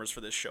highest numbers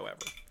for this show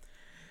ever.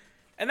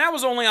 And that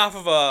was only off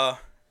of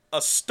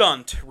a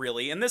stunt,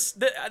 really. And this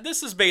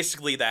is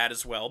basically that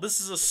as well. This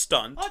is a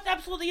stunt. Oh, it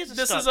absolutely is a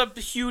This stunt. is a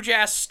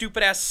huge-ass,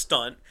 stupid-ass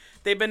stunt.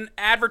 They've been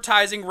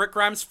advertising Rick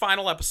Grimes'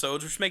 final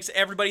episodes, which makes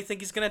everybody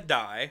think he's gonna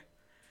die.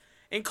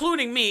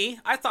 Including me.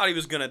 I thought he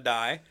was gonna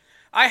die.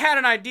 I had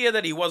an idea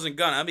that he wasn't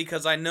gonna,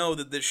 because I know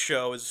that this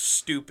show is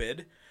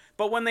stupid.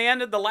 But when they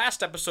ended the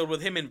last episode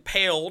with him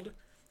impaled,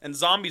 and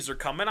zombies are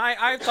coming,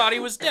 I thought he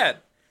was dead.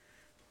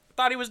 I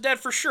thought he was dead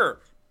for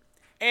sure.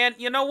 And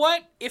you know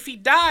what? If he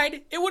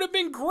died, it would have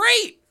been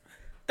great.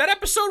 That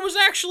episode was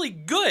actually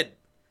good.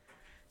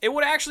 It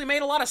would have actually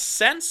made a lot of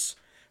sense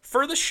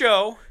for the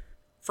show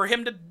for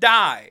him to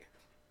die.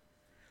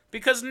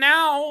 Because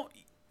now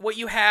what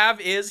you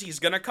have is he's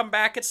going to come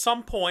back at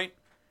some point,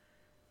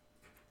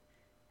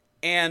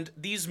 and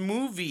these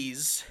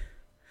movies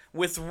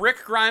with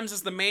Rick Grimes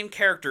as the main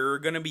character are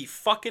going to be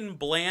fucking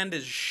bland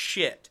as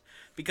shit.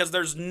 Because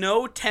there's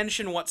no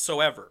tension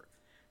whatsoever.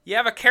 You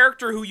have a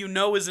character who you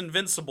know is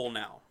invincible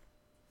now.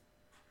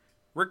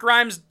 Rick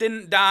Grimes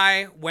didn't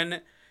die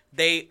when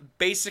they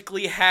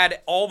basically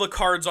had all the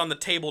cards on the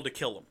table to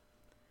kill him.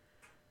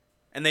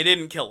 And they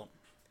didn't kill him.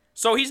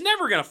 So he's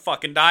never gonna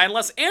fucking die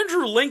unless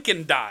Andrew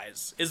Lincoln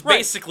dies, is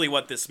basically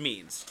what this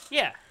means.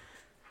 Yeah.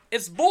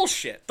 It's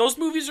bullshit. Those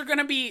movies are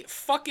gonna be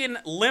fucking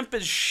limp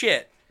as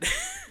shit.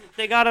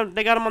 They got him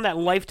on that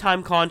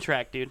lifetime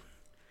contract, dude.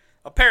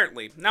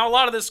 Apparently. Now, a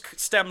lot of this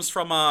stems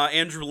from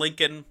Andrew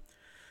Lincoln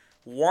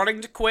wanting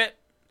to quit,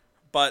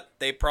 but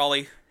they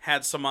probably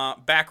had some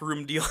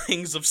backroom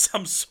dealings of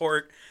some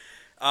sort.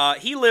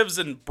 He lives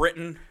in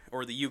Britain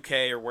or the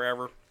UK or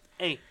wherever.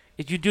 Hey,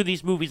 if you do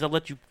these movies, I'll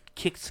let you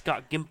kick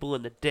Scott Gimple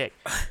in the dick.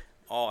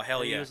 Oh,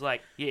 hell And yeah. he was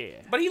like,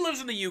 yeah. But he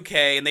lives in the UK,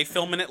 and they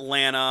film in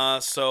Atlanta,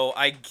 so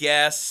I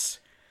guess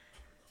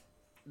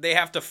they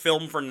have to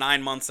film for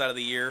 9 months out of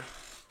the year.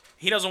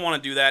 He doesn't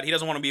want to do that. He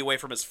doesn't want to be away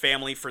from his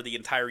family for the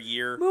entire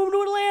year. Move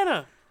to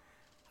Atlanta.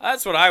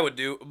 That's what I would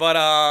do.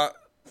 But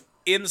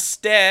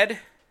instead,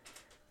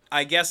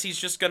 I guess he's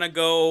just going to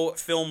go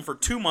film for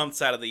 2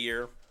 months out of the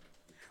year,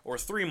 or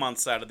 3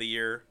 months out of the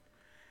year,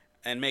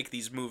 and make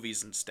these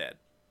movies instead.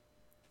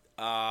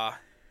 I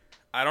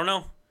don't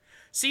know.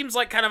 Seems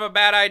like kind of a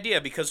bad idea,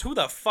 because who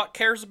the fuck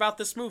cares about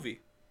this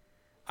movie?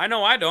 I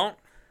know I don't.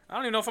 I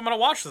don't even know if I'm going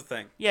to watch the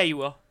thing. Yeah, you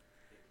will.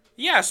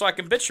 Yeah, so I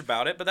can bitch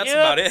about it, but that's Yep.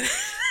 about it.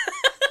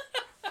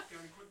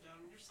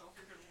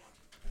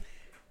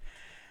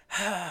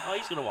 Oh,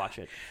 he's gonna watch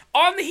it.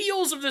 On the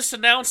heels of this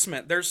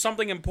announcement, there's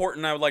something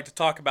important I would like to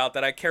talk about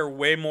that I care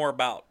way more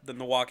about than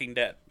The Walking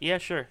Dead. Yeah,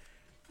 sure.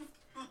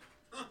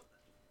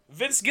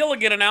 Vince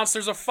Gilligan announced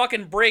there's a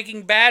fucking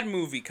Breaking Bad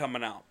movie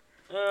coming out.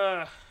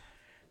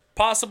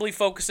 Possibly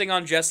focusing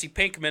on Jesse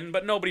Pinkman,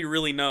 but nobody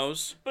really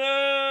knows.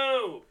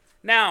 Boo!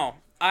 Now,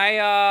 Boo!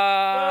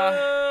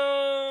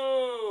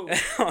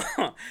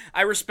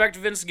 I respect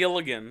Vince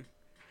Gilligan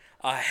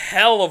a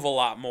hell of a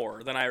lot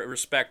more than I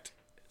respect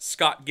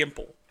Scott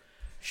Gimple.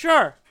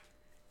 Sure.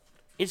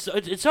 It's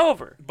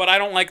over. But I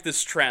don't like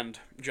this trend,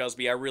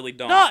 Jusby. I really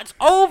don't. No, it's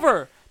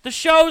over. The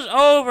show's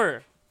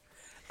over.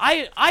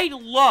 I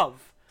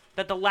love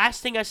that the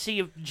last thing I see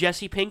of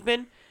Jesse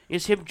Pinkman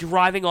is him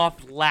driving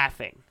off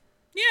laughing.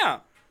 Yeah.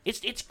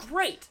 It's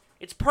great.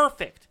 It's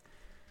perfect.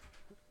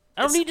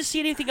 I don't need to see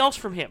anything else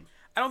from him.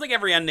 I don't think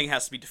every ending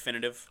has to be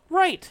definitive.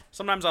 Right.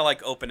 Sometimes I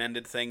like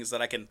open-ended things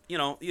that I can,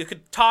 you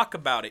could talk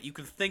about it, you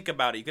can think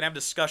about it, you can have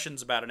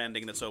discussions about an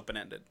ending that's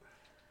open-ended.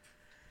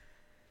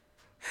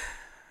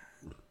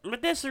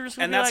 But this is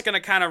And that's going to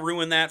kind of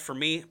ruin that for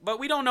me, but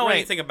we don't know Right.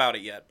 anything about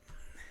it yet.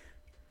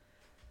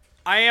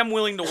 I am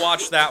willing to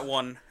watch that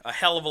one a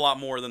hell of a lot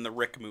more than the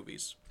Rick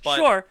movies. But,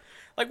 sure.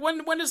 Like,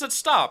 when does it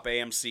stop,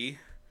 AMC?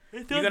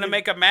 You gonna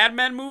make a Mad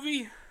Men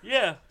movie?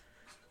 Yeah.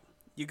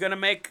 You gonna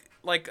make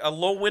like a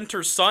Low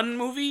Winter Sun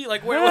movie?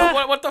 Like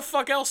what the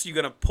fuck else you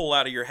gonna pull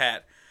out of your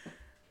hat?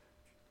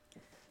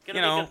 They're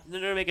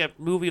gonna make a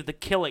movie of The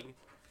Killing.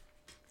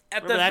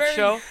 At Remember that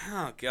show?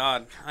 Oh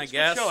God, I It's a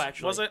guess. good show,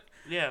 actually. Was it?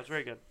 Yeah, it was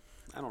very good.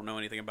 I don't know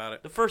anything about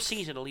it. The first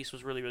season, at least,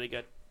 was really, really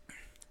good.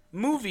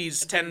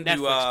 Movies tend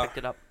Netflix picked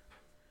it up.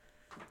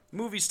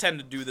 Movies tend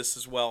to do this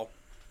as well.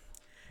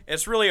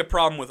 It's really a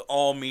problem with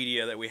all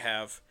media that we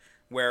have,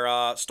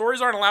 where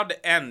stories aren't allowed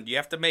to end. You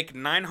have to make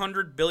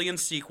 900 billion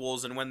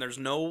sequels, and when there's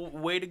no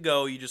way to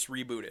go, you just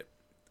reboot it.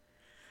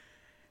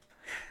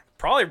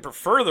 Probably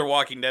prefer The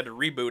Walking Dead to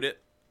reboot it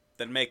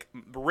than make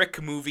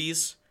Rick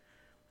movies.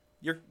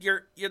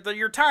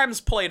 Your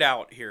time's played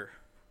out here.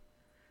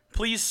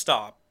 Please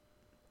stop.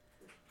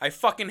 I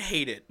fucking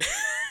hate it.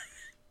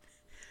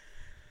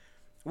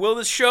 Will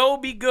the show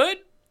be good?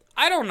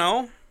 I don't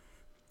know.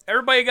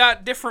 Everybody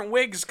got different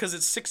wigs because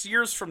it's 6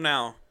 years from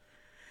now.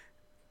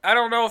 I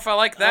don't know if I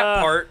like that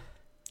part.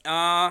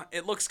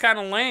 It looks kind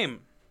of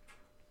lame.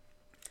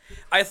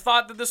 I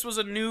thought that this was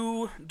a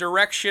new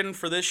direction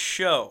for this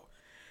show.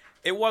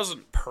 It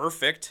wasn't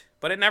perfect,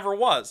 but it never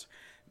was.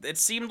 It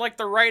seemed like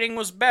the writing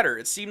was better.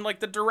 It seemed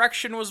like the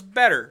direction was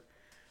better.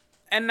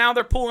 And now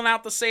they're pulling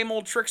out the same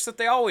old tricks that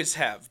they always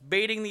have.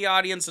 Baiting the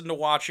audience into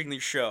watching the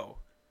show.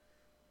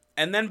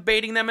 And then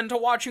baiting them into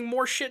watching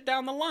more shit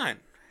down the line.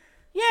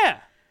 Yeah.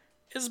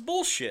 Is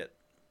bullshit.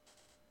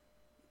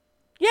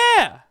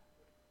 Yeah.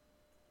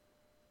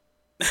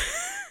 Do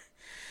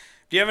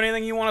you have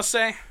anything you want to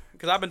say?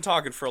 Because I've been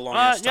talking for a long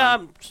time.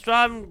 Yeah,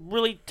 I'm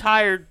really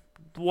tired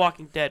of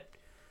Walking Dead.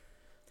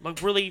 I'm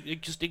really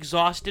just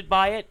exhausted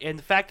by it, and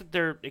the fact that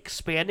they're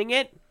expanding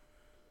it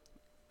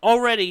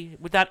already,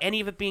 without any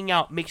of it being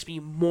out, makes me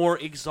more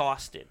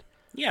exhausted.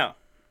 Yeah.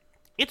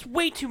 It's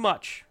way too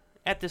much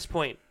at this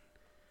point.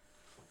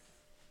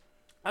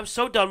 I'm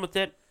so done with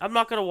it. I'm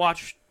not going to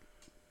watch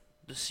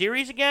the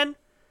series again,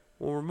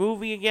 or a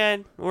movie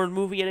again, or a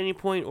movie at any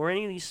point, or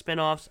any of these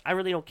spin-offs. I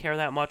really don't care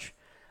that much.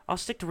 I'll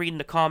stick to reading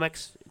the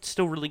comics. It's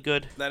still really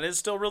good. That is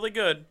still really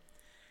good.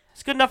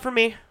 It's good enough for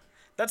me.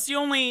 That's the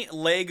only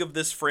leg of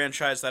this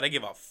franchise that I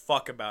give a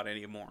fuck about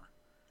anymore.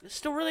 It's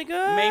still really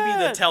good. Maybe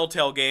the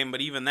Telltale game,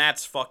 but even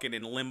that's fucking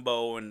in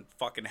limbo and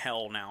fucking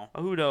hell now.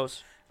 Oh, who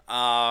knows?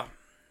 I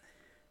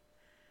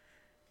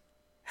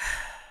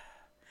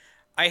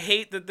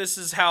hate that this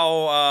is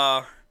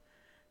how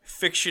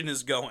fiction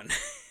is going.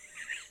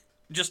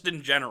 Just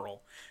in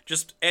general.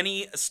 Just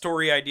any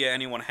story idea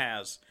anyone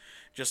has.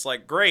 Just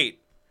like, great.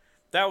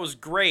 That was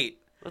great.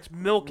 Let's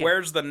milk it.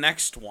 Where's the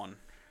next one?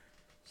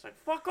 It's like,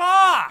 fuck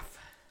off!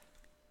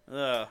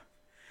 Ugh.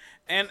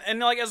 And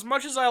like, as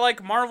much as I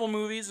like Marvel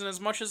movies, and as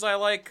much as I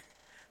like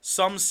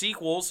some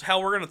sequels,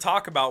 hell, we're going to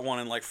talk about one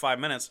in like 5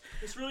 minutes.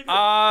 It's really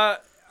good.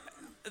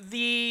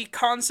 The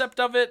concept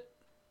of it,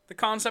 the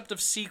concept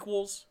of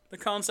sequels, the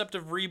concept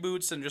of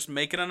reboots and just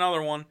making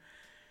another one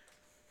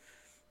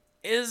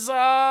is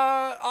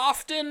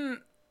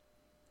often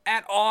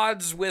at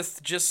odds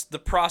with just the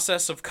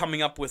process of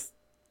coming up with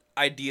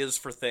ideas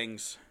for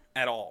things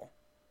at all.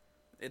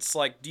 It's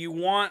like, do you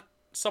want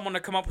someone to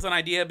come up with an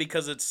idea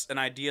because it's an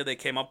idea they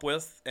came up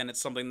with and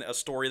it's something, a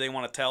story they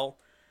want to tell?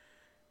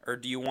 Or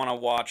do you want to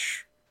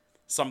watch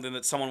something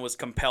that someone was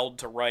compelled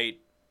to write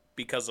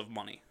because of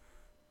money?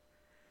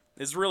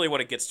 Is really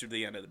what it gets to at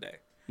the end of the day.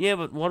 Yeah,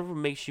 but one of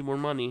them makes you more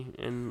money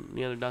and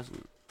the other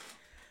doesn't.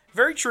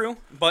 Very true,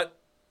 but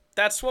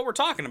that's what we're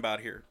talking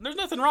about here. There's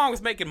nothing wrong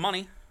with making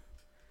money.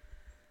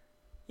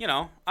 You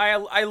know,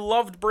 I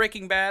loved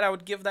Breaking Bad. I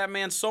would give that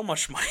man so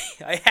much money.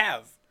 I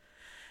have.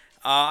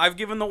 I've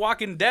given The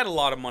Walking Dead a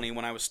lot of money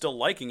when I was still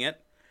liking it.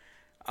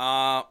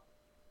 But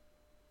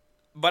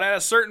at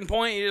a certain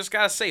point, you just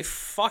gotta say,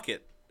 fuck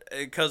it.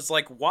 Because,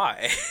 like,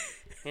 why?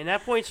 And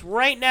that point's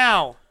right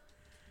now.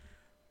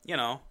 You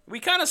know,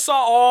 we kind of saw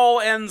all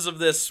ends of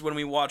this when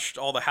we watched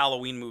all the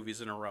Halloween movies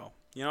in a row.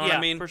 You know what I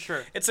mean? Yeah, for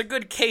sure. It's a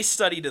good case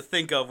study to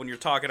think of when you're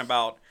talking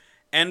about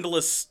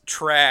endless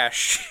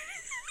trash.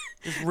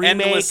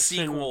 Endless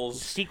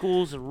sequels.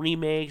 Sequels and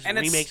remakes and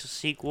remakes of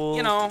sequels.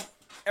 You know,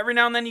 every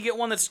now and then you get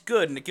one that's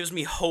good, and it gives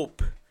me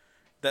hope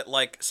that,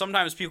 like,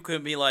 sometimes people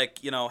could be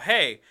like, you know,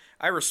 hey,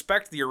 I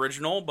respect the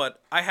original,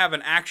 but I have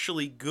an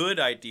actually good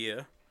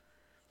idea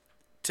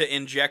to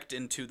inject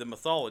into the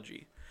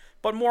mythology.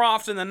 But more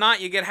often than not,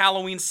 you get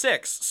Halloween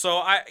 6. So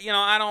I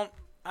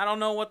don't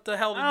know what the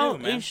hell to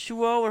do, man.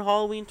 H2O and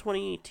Halloween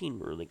 2018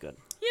 were really good.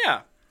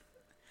 Yeah.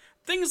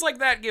 Things like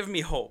that give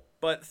me hope,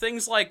 but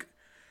things like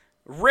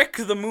Rick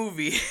the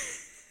movie.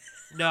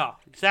 No,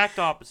 exact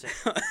opposite.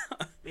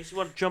 Makes you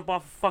want to jump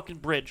off a fucking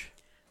bridge.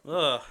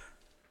 Ugh.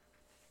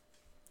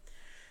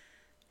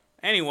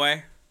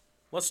 Anyway,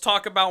 let's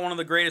talk about one of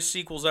the greatest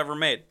sequels ever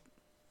made.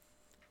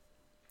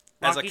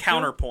 As Rocky a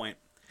counterpoint.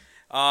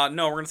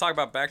 No, we're going to talk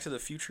about Back to the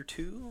Future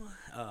 2.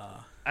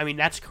 I mean,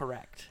 that's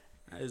correct.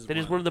 That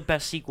is one of the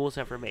best sequels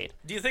ever made.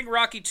 Do you think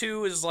Rocky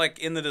 2 is, like,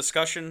 in the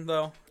discussion,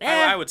 though? Eh.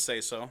 I would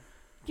say so.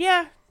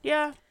 Yeah,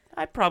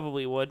 I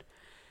probably would.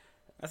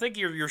 I think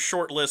your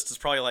short list is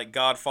probably, like,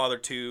 Godfather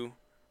 2,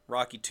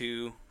 Rocky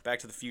 2, Back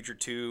to the Future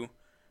 2,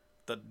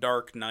 The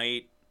Dark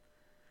Knight.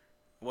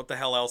 What the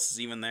hell else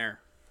is even there?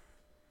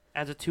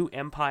 As a 2,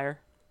 Empire.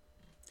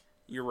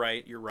 You're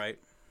right.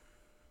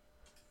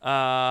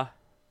 Uh.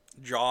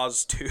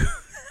 Jaws 2.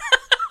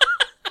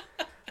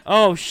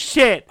 Oh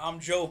shit. I'm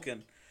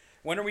joking.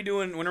 When are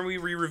we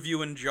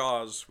re-reviewing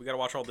Jaws? We gotta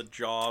watch all the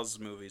Jaws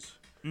movies.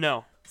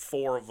 No.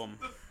 4 of them.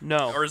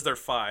 No. Or is there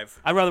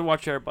 5? I'd rather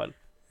watch Air Bud.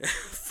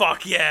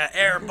 Fuck yeah,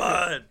 Air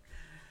Bud.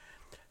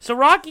 So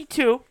Rocky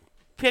 2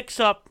 picks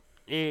up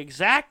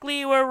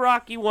exactly where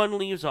Rocky 1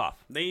 leaves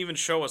off. They even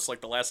show us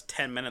like the last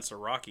 10 minutes of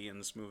Rocky in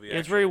this movie.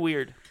 It's very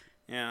weird.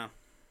 Yeah.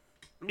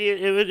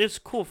 It's a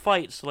cool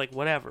fight, so like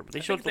whatever. But they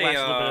showed the last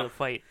little bit of the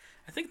fight.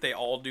 I think they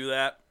all do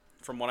that,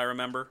 from what I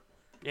remember.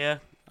 Yeah.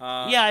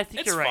 Yeah, I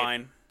think you're right. It's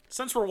fine.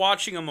 Since we're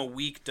watching them a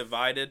week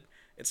divided,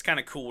 it's kind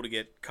of cool to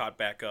get caught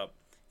back up.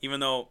 Even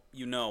though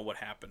you know what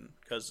happened,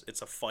 because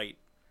it's a fight.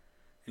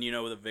 And you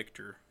know the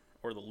victor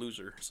or the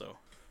loser, so...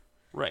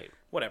 Right.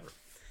 Whatever.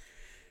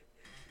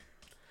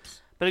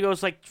 But it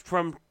goes like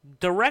from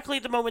directly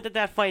at the moment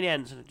that fight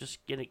ends, and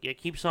it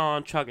keeps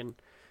on chugging.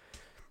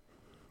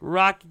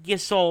 Rocky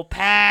gets all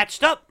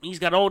patched up. He's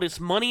got all this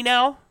money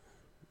now.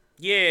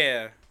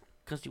 Yeah.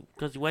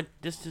 Because he went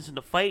distance in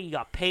the fight. He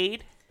got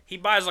paid. He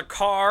buys a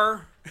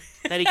car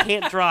that he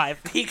can't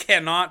drive. He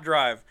cannot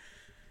drive.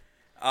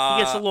 He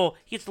gets a little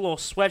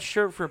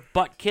sweatshirt for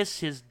Butt Kiss,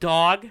 his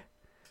dog.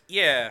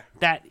 Yeah.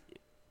 That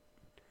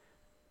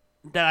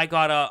I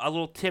got a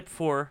little tip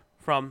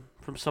from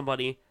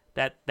somebody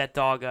that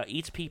dog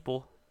eats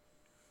people.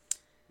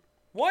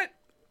 What?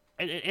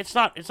 It's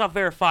not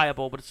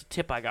verifiable, but it's a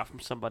tip I got from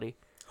somebody.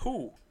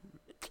 Who?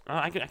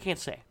 I can't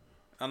say.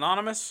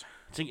 Anonymous?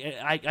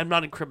 I'm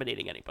not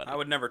incriminating anybody. I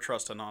would never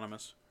trust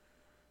Anonymous.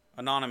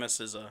 Anonymous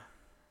is a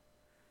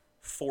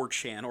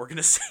 4chan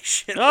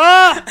organization.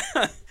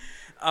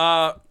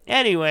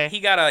 Anyway, he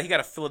got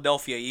a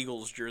Philadelphia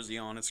Eagles jersey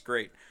on. It's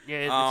great.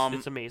 Yeah,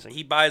 it's amazing.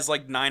 He buys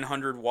like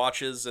 900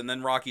 watches, and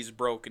then Rocky's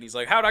broke, and he's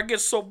like, "How'd I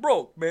get so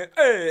broke, man?"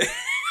 Hey.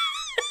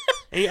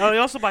 And he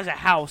also buys a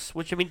house,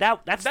 which I mean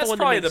that's the one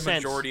probably that makes the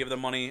sense. majority of the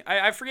money.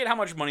 I forget how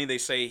much money they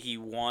say he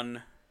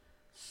won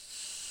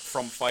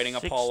from fighting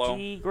Apollo.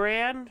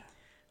 $60,000.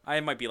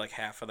 It might be like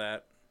half of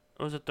that.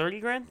 Was it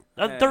 $30,000?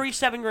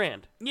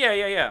 $37,000.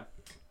 Yeah.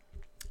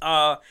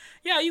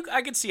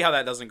 I could see how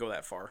that doesn't go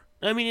that far.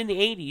 I mean, in the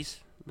 80s,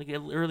 like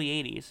early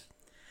 80s.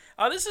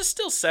 This is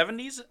still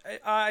 70s.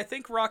 I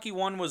think Rocky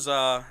 1 was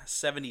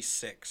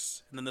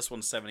 76, and then this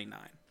one's 79.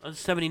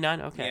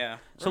 79? Okay. Yeah.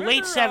 So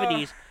late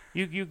 70s,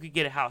 you could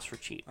get a house for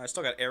cheap. I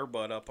still got Air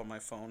Bud up on my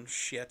phone.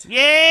 Shit.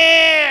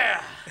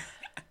 Yeah!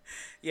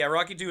 Yeah,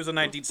 Rocky 2 was a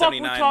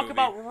 1979 movie. What we talk movie.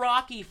 about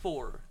Rocky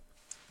for?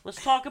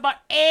 Let's talk about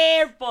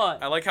Air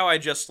Bud. I like how I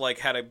just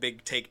had a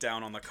big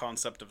takedown on the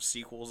concept of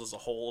sequels as a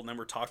whole, and then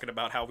we're talking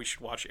about how we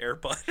should watch Air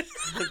Bud.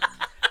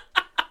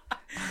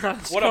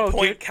 What a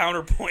point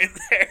counterpoint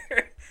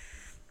there.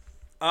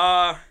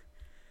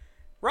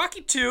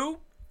 Rocky 2,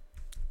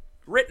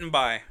 written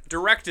by,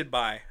 directed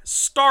by,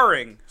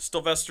 starring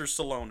Sylvester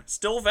Stallone.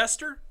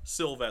 Sylvester.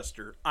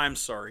 I'm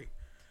sorry.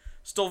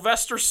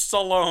 Sylvester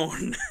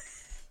Stallone.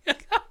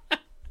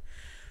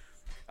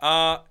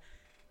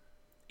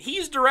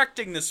 He's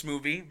directing this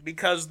movie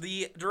because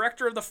the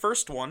director of the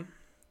first one,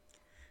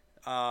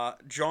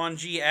 John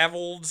G.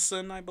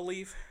 Avildsen, I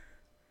believe.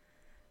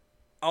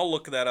 I'll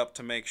look that up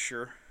to make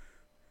sure.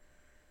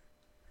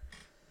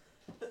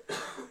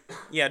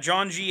 Yeah,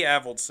 John G.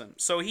 Avildsen.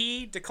 So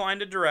he declined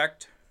to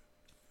direct.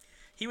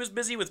 He was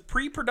busy with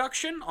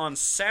pre-production on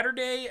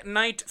Saturday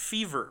Night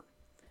Fever.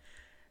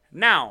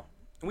 Now,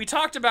 we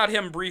talked about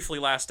him briefly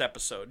last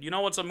episode. You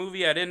know what's a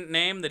movie I didn't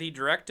name that he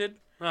directed?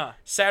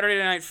 Saturday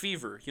Night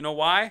Fever. You know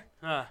why?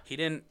 He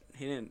didn't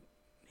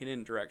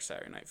direct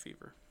Saturday Night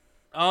Fever.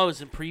 Oh, it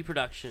was in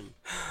pre-production.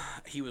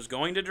 He was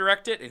going to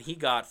direct it, and he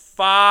got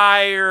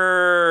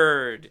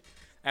fired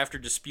after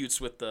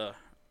disputes with the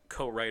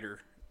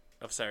co-writer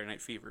of Saturday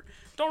Night Fever.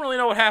 Don't really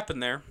know what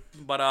happened there,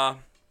 but,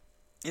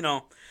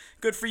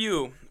 good for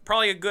you.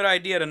 Probably a good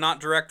idea to not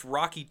direct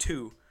Rocky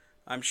 2.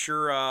 I'm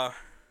sure,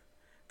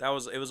 it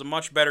was a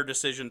much better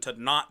decision to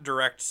not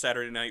direct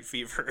Saturday Night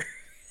Fever.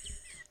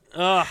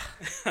 Ugh.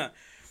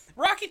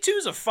 Rocky 2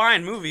 is a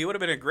fine movie. It would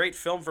have been a great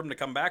film for him to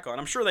come back on.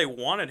 I'm sure they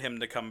wanted him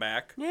to come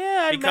back.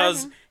 Yeah,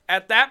 because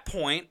at that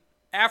point,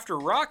 after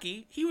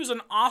Rocky, he was an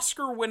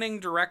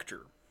Oscar-winning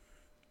director.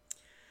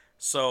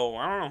 So,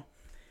 I don't know.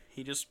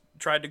 He just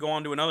tried to go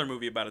on to another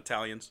movie about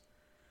Italians.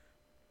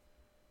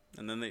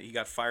 And then he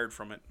got fired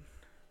from it.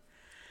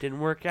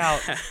 Didn't work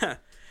out.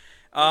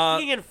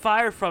 He get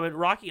fired from it.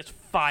 Rocky gets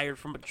fired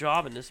from a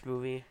job in this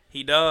movie.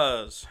 He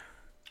does.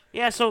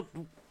 Yeah, so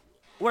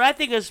what I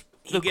think is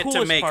the coolest part... He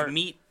get to make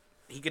meat.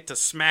 He get to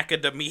smack a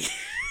da meat.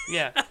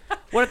 Yeah.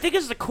 What I think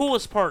is the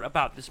coolest part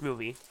about this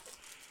movie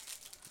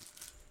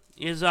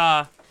is,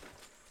 you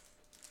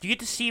get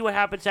to see what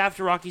happens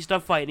after Rocky's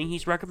done fighting.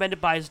 He's recommended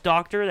by his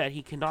doctor that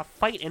he cannot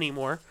fight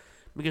anymore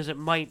because it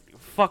might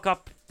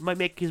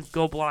make him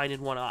go blind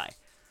in one eye.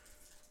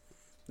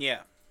 Yeah.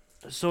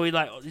 So he's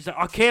like,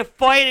 I can't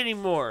fight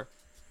anymore.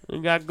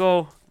 You gotta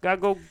go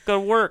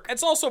work.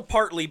 It's also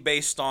partly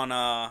based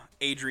on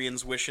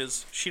Adrian's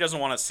wishes. She doesn't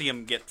want to see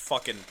him get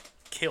fucking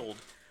killed.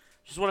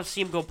 Just want to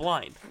see him go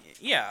blind.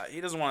 Yeah,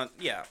 he doesn't want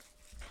to. Yeah.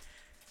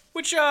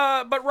 Which,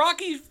 but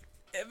Rocky,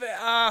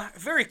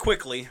 very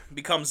quickly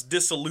becomes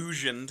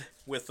disillusioned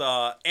with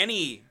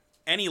any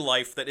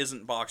life that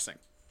isn't boxing.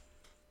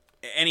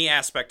 Any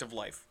aspect of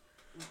life.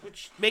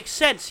 Which makes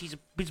sense. He's a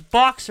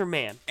boxer,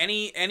 man.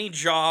 Any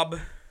job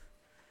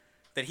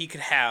that he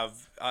could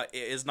have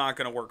is not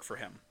going to work for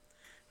him.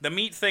 The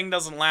meat thing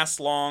doesn't last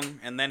long,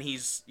 and then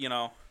he's,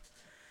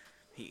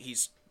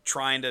 he's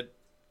trying to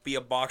be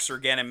a boxer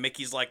again, and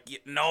Mickey's like,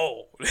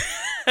 no.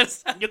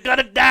 You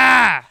gotta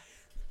die.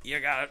 You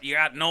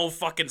got no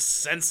fucking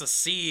sense of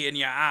see in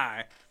your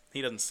eye.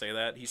 He doesn't say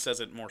that. He says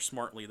it more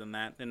smartly than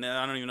that. And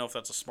I don't even know if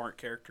that's a smart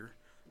character.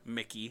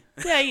 Mickey.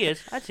 Yeah, he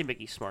is. I'd say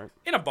Mickey's smart.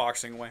 In a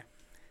boxing way.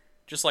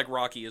 Just like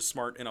Rocky is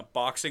smart in a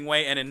boxing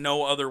way and in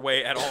no other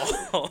way at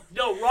all.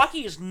 No,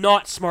 Rocky is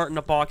not smart in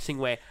a boxing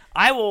way.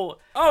 I will.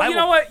 Oh, you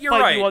know what? You're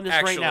right. You on this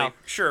actually, right now.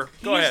 Sure.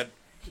 Go ahead.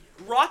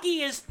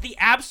 Rocky is the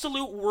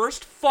absolute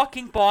worst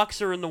fucking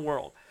boxer in the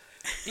world.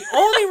 The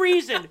only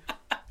reason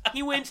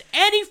he wins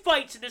any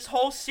fights in this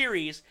whole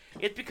series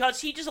is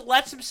because he just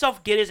lets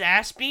himself get his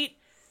ass beat,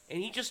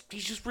 and he's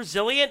just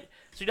resilient,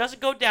 so he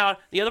doesn't go down.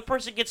 The other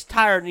person gets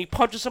tired, and he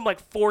punches him like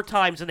 4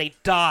 times, and they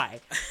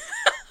die.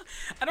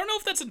 I don't know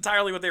if that's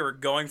entirely what they were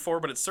going for,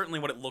 but it's certainly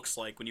what it looks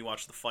like when you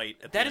watch the fight.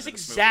 That is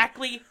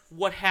exactly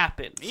what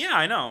happens. Yeah,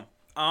 I know.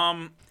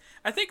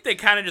 I think they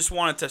kind of just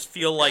wanted to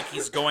feel like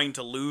he's going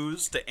to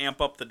lose to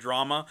amp up the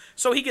drama.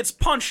 So he gets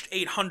punched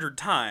 800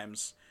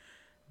 times.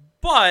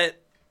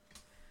 But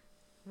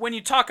when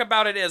you talk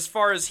about it as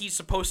far as he's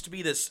supposed to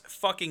be this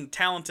fucking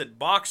talented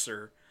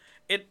boxer,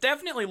 it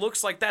definitely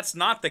looks like that's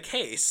not the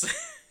case.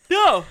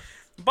 No.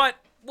 But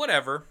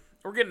whatever.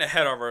 We're getting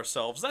ahead of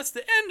ourselves. That's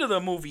the end of the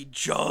movie,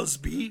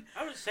 Josby.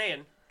 I was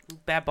saying,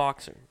 bad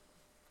boxer.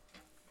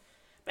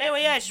 But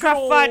anyway, yeah,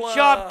 scruff fight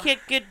job, kid,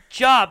 good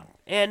job.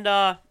 And,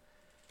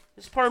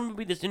 this part of the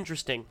movie is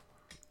interesting.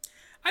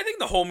 I think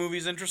the whole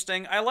movie's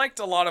interesting. I liked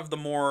a lot of the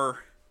more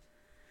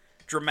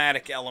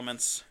dramatic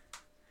elements.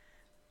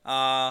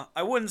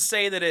 I wouldn't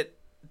say that it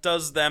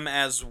does them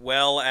as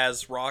well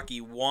as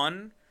Rocky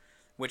 1,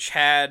 which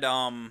had,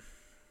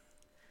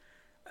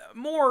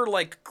 more,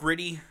 like,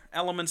 gritty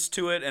elements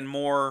to it and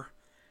more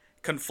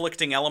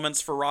conflicting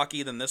elements for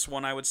Rocky than this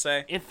one, I would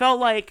say. It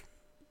felt like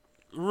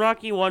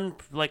Rocky 1,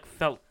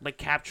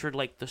 captured,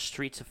 the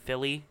streets of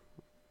Philly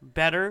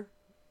better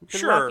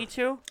than Rocky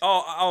 2.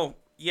 Oh,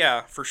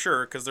 yeah, for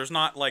sure, because there's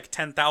not,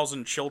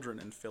 10,000 children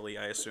in Philly,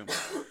 I assume.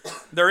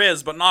 There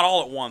is, but not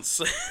all at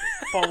once.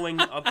 Following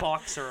a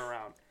boxer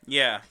around.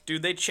 Yeah,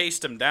 dude, they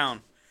chased him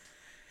down.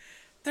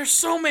 There's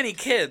so many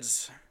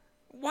kids.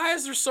 Why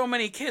is there so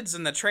many kids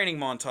in the training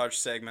montage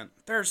segment?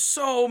 There's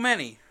so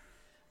many.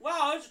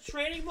 Wow, it's a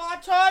training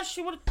montage?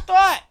 You would have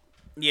thought.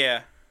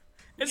 Yeah.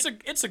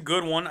 It's a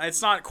good one.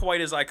 It's not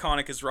quite as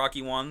iconic as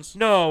Rocky 1's.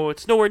 No,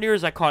 it's nowhere near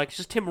as iconic. It's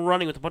just him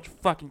running with a bunch of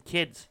fucking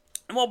kids.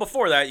 Well,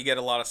 before that, you get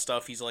a lot of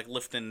stuff. He's,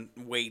 lifting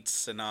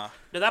weights and, No,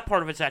 that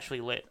part of it's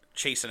actually lit.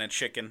 Chasing a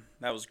chicken.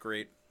 That was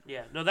great.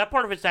 Yeah, no, that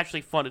part of it's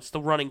actually fun. It's the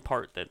running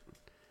part that...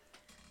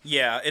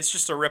 Yeah, it's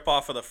just a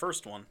rip-off of the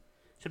first one.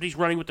 Except he's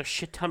running with a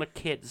shit ton of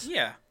kids.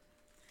 Yeah.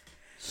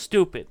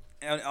 Stupid.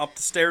 And up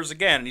the stairs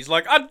again. And he's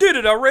like, I did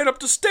it! I ran up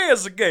the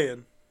stairs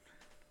again!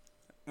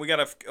 We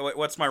gotta...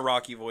 What's my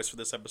Rocky voice for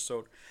this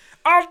episode?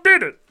 I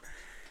did it!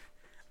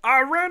 I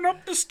ran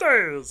up the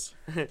stairs!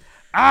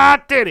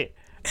 I did it!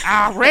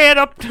 I ran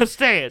up the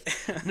stairs!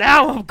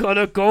 Now I'm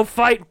gonna go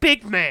fight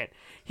Big Man!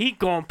 He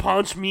gonna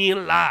punch me a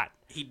lot!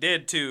 He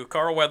did, too.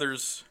 Carl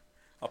Weathers,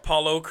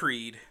 Apollo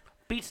Creed.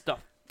 Beats the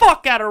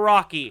fuck out of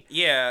Rocky.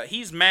 Yeah,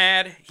 he's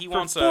mad. He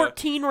wants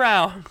 14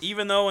 rounds.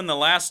 Even though in the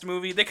last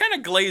movie, they kind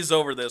of glaze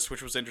over this,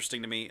 which was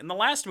interesting to me. In the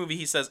last movie,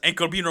 he says, ain't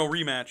gonna be no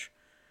rematch.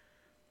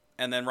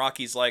 And then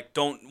Rocky's like,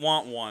 don't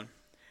want one.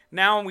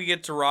 Now we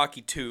get to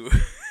Rocky 2.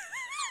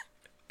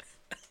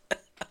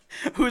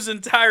 Whose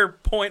entire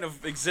point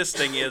of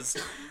existing is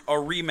a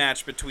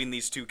rematch between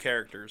these two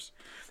characters.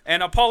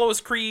 And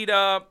Apollo's Creed,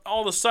 all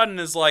of a sudden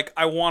is like,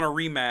 I want a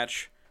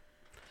rematch.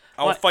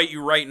 I'll fight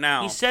you right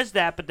now. He says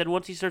that, but then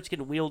once he starts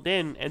getting wheeled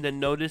in and then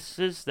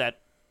notices that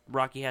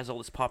Rocky has all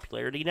this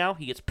popularity now,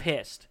 he gets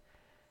pissed.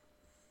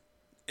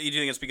 You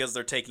think it's because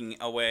they're taking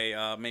away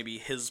maybe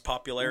his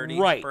popularity,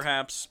 right.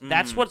 Perhaps?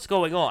 That's what's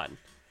going on.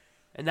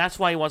 And that's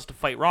why he wants to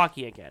fight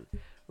Rocky again.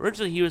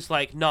 Originally, he was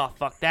like, nah,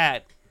 fuck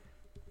that.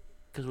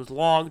 Because it was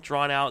long,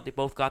 drawn out, they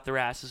both got their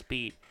asses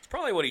beat. It's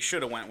probably what he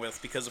should have went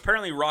with, because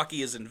apparently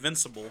Rocky is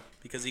invincible,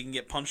 because he can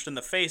get punched in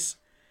the face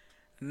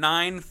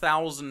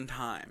 9,000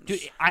 times.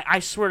 Dude, I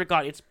swear to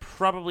God, it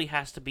probably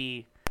has to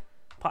be...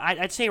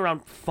 I'd say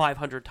around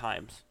 500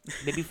 times.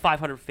 Maybe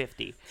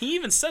 550. He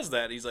even says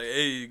that. He's like,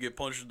 hey, you get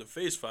punched in the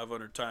face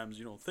 500 times,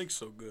 you don't think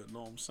so good,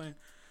 know what I'm saying?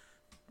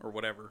 Or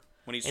whatever.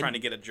 When he's trying to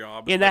get a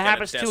job. And that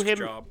happens to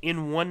him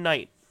in one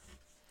night.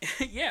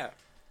 Yeah.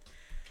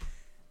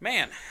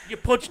 Man. You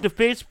punched in the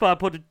face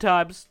 500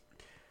 times.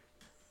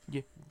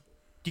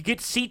 You get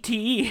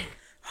CTE.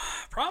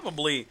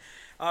 Probably.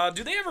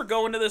 Do they ever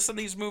go into this in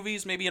these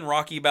movies? Maybe in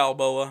Rocky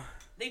Balboa?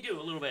 They do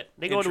a little bit.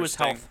 They go into his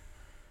health.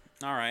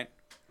 All right.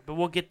 But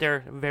we'll get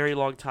there a very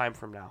long time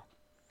from now.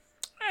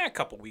 A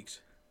couple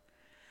weeks.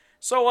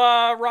 So,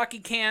 Rocky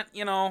can't,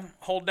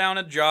 hold down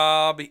a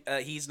job.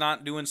 He's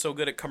not doing so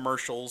good at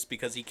commercials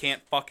because he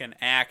can't fucking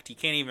act. He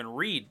can't even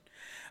read.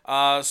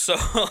 So,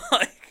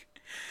 like,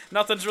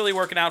 nothing's really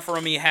working out for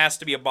him. He has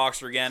to be a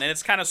boxer again. And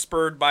it's kind of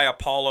spurred by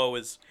Apollo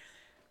is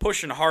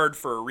pushing hard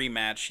for a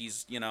rematch.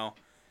 He's,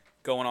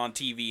 going on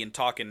TV and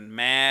talking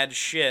mad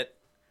shit.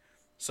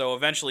 So,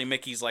 eventually,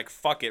 Mickey's like,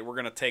 fuck it, we're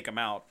going to take him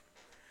out.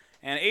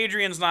 And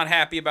Adrian's not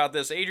happy about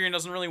this. Adrian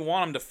doesn't really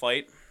want him to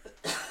fight.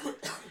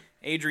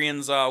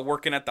 Adrian's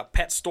working at the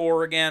pet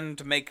store again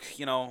to make,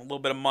 a little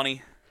bit of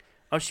money.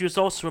 Oh, she was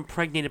also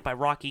impregnated by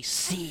Rocky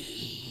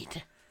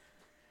Seed.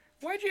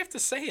 Why'd you have to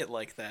say it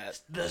like that?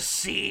 The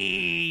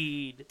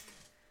Seed.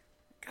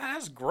 God,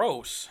 that's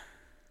gross.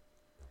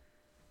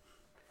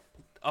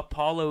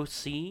 Apollo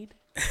Seed?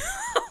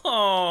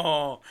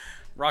 Oh,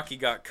 Rocky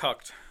got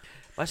cucked.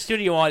 My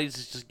studio audience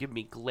is just giving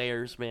me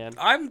glares, man.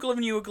 I'm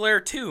giving you a glare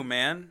too,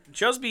 man.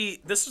 Jusby,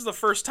 this is the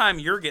first time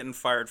you're getting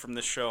fired from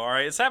this show,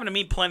 alright? It's happened to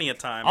me plenty of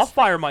times. I'll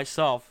fire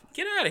myself.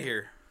 Get out of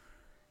here.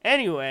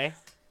 Anyway.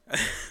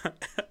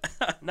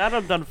 Now that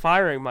I'm done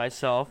firing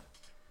myself.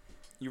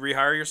 You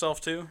rehire yourself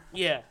too?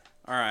 Yeah.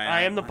 Alright.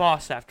 I am the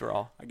boss after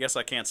all. I guess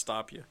I can't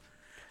stop you.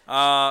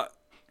 So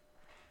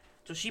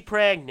she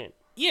pregnant.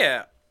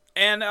 Yeah.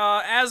 And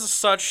as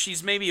such,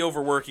 she's maybe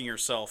overworking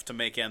herself to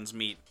make ends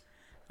meet.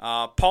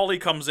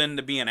 Paulie comes in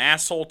to be an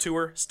asshole to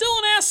her. Still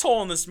an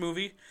asshole in this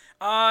movie.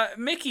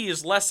 Mickey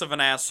is less of an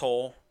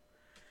asshole.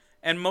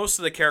 And most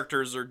of the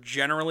characters are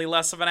generally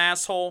less of an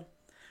asshole.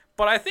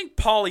 But I think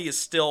Paulie is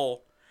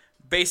still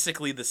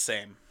basically the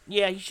same.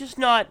 Yeah, he's just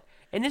not...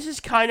 And this is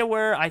kind of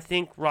where I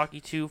think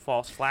Rocky 2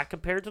 falls flat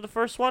compared to the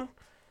first one.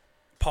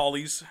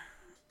 Paulie's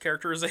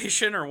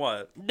characterization, or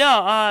what?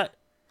 No,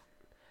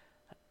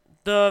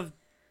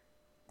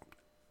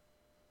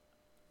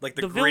 Like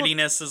the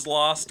grittiness is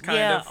lost, kind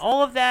of? Yeah,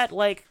 all of that,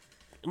 like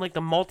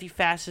the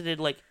multifaceted,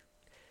 like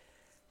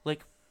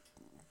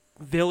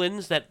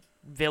villains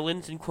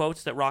in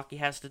quotes that Rocky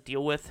has to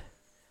deal with.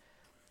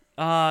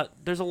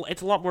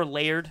 It's a lot more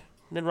layered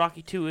than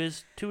Rocky 2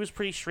 is. 2 is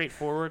pretty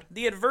straightforward.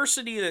 The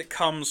adversity that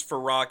comes for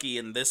Rocky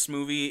in this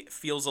movie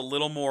feels a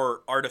little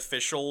more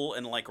artificial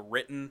and, like,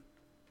 written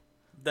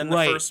than the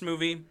first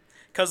movie.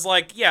 Because,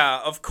 like, yeah,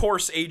 of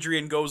course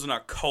Adrian goes in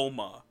a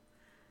coma,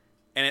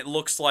 and it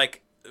looks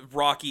like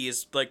Rocky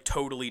is, like,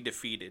 totally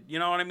defeated. You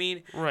know what I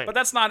mean? Right. But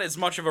that's not as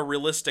much of a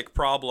realistic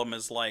problem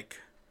as, like...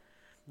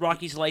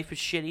 Rocky's life is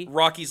shitty?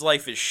 Rocky's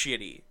life is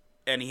shitty.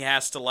 And he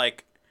has to,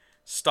 like,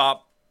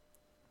 stop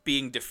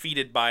being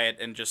defeated by it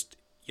and just,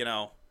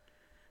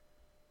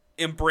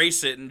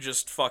 embrace it and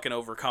just fucking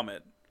overcome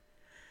it.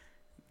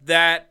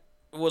 That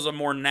was a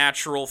more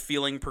natural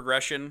feeling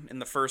progression in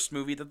the first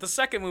movie that the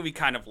second movie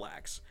kind of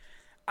lacks.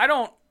 I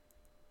don't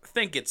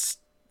think it's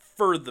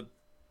for the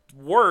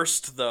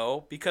worst,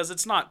 though, because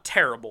it's not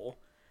terrible.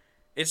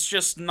 It's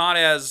just not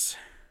as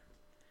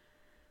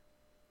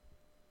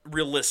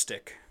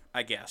realistic,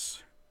 I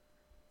guess.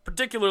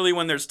 Particularly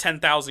when there's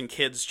 10,000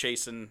 kids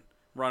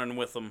running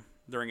with them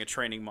during a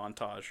training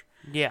montage.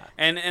 Yeah.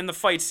 And the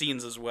fight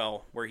scenes as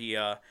well, where he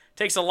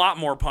takes a lot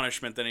more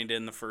punishment than he did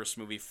in the first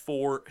movie,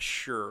 for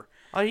sure.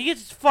 Oh, he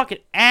gets his fucking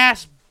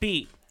ass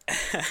beat.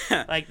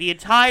 Like, the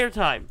entire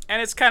time.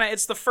 And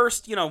it's the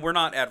first, we're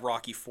not at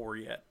Rocky 4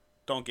 yet.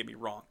 Don't get me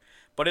wrong.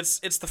 But it's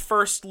the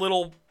first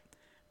little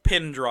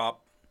pin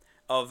drop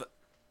of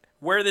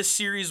where this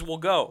series will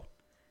go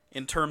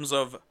in terms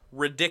of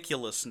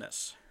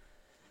ridiculousness.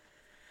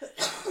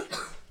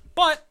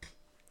 But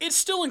it's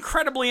still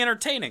incredibly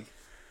entertaining.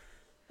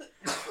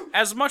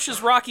 As much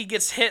as Rocky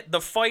gets hit,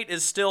 the fight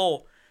is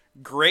still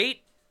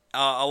great.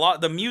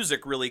 The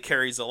music really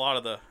carries a lot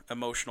of the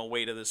emotional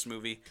weight of this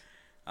movie.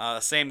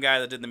 Same guy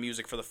that did the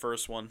music for the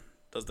first one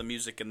does the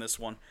music in this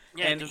one.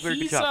 Yeah, and he's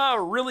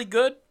really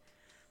good.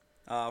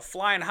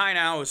 Flying High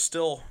Now is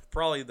still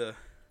probably the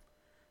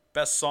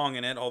best song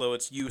in it, although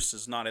its use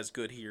is not as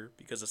good here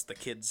because it's the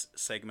kids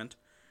segment.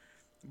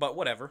 But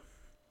whatever.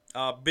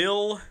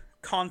 Bill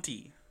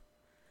Conti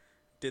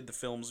did the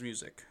film's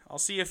music. I'll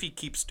see if he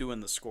keeps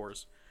doing the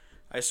scores.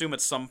 I assume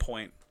at some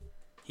point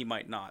he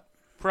might not.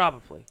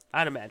 Probably.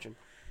 I'd imagine.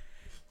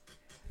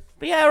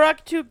 But yeah,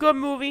 Rocky 2, good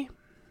movie.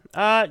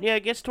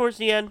 It gets towards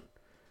the end.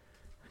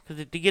 Because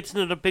it gets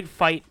into the big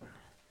fight.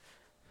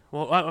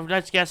 Well,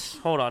 let's guess.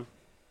 Hold on.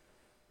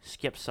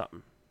 Skip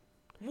something.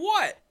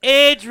 What?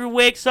 Adrian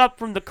wakes up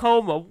from the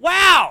coma.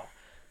 Wow!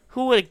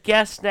 Who would have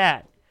guessed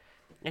that?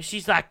 And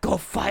she's like, go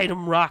fight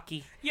him,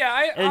 Rocky.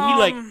 Yeah,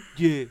 And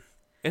yeah.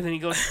 And then he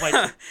goes to fight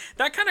him.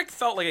 That kind of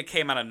felt like it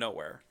came out of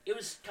nowhere. It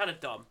was kind of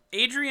dumb.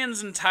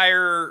 Adrian's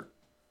entire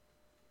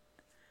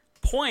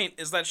point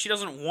is that she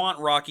doesn't want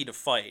Rocky to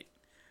fight.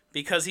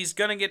 Because he's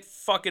gonna get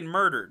fucking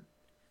murdered.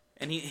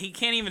 And he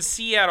can't even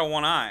see out of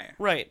one eye.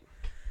 Right.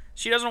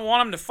 She doesn't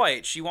want him to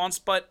fight. She wants,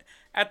 but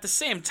at the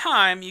same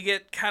time, you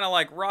get kind of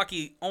like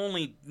Rocky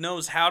only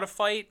knows how to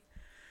fight.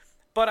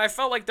 But I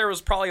felt like there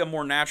was probably a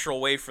more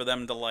natural way for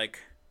them to, like,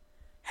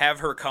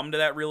 have her come to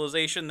that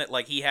realization that,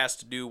 like, he has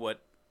to do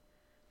what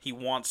he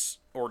wants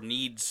or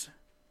needs,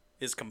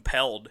 is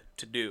compelled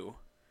to do.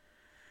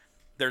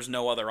 There's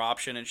no other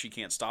option and she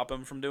can't stop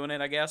him from doing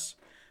it, I guess.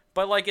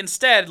 But, like,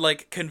 instead,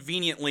 like,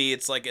 conveniently,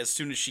 it's like as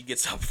soon as she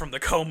gets up from the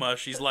coma,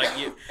 she's like,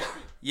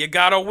 you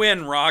gotta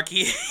win,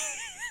 Rocky.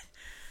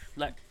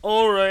 Like,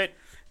 alright.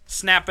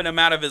 Snapping him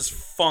out of his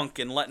funk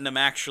and letting him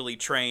actually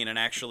train and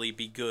actually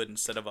be good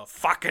instead of a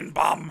fucking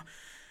bum.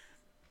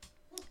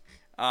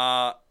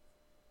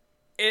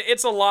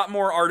 It's a lot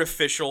more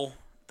artificial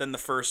than the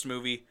first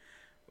movie,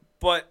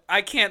 but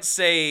I can't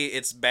say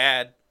it's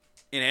bad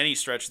in any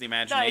stretch of the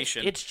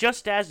imagination. No, it's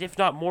just as, if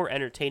not more,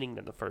 entertaining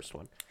than the first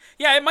one.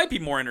 Yeah, it might be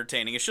more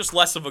entertaining. It's just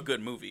less of a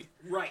good movie.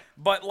 Right.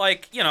 But,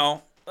 like, you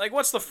know, like,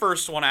 what's the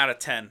first one out of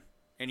 10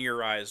 in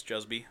your eyes,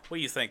 Jusby? What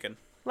are you thinking?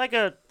 Like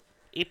a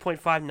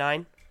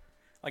 8.59.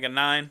 Like a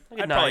 9? Like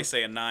a I'd 9. probably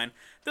say a 9.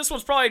 This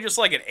one's probably just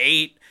like an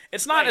 8.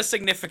 It's not a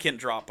significant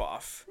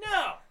drop-off.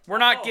 No. We're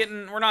not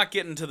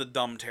getting to the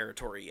dumb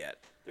territory yet.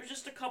 There's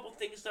just a couple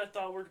things that I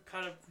thought were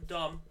kind of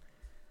dumb.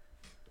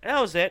 And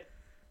that was it.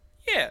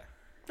 Yeah.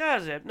 That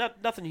was it.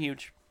 Nothing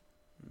huge.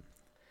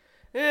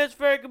 It's a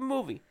very good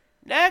movie.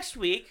 Next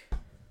week,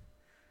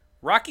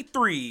 Rocky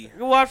 3. we're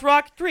gonna watch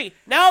Rocky 3.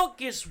 Now it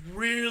gets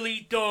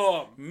really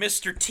dumb.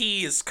 Mr.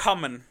 T is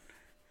coming.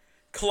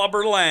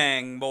 Clubber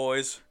Lang,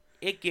 boys.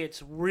 It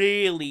gets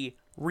really,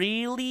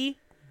 really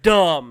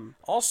dumb.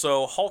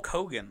 Also, Hulk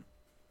Hogan.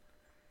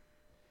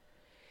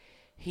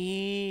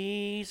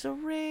 He's a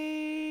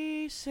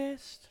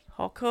racist.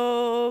 Hulk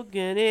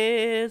Hogan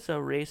is a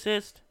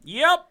racist.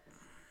 Yep.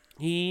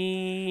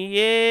 He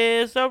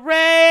is a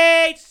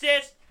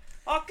racist.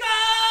 Hulk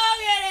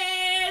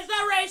Hogan is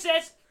a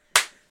racist.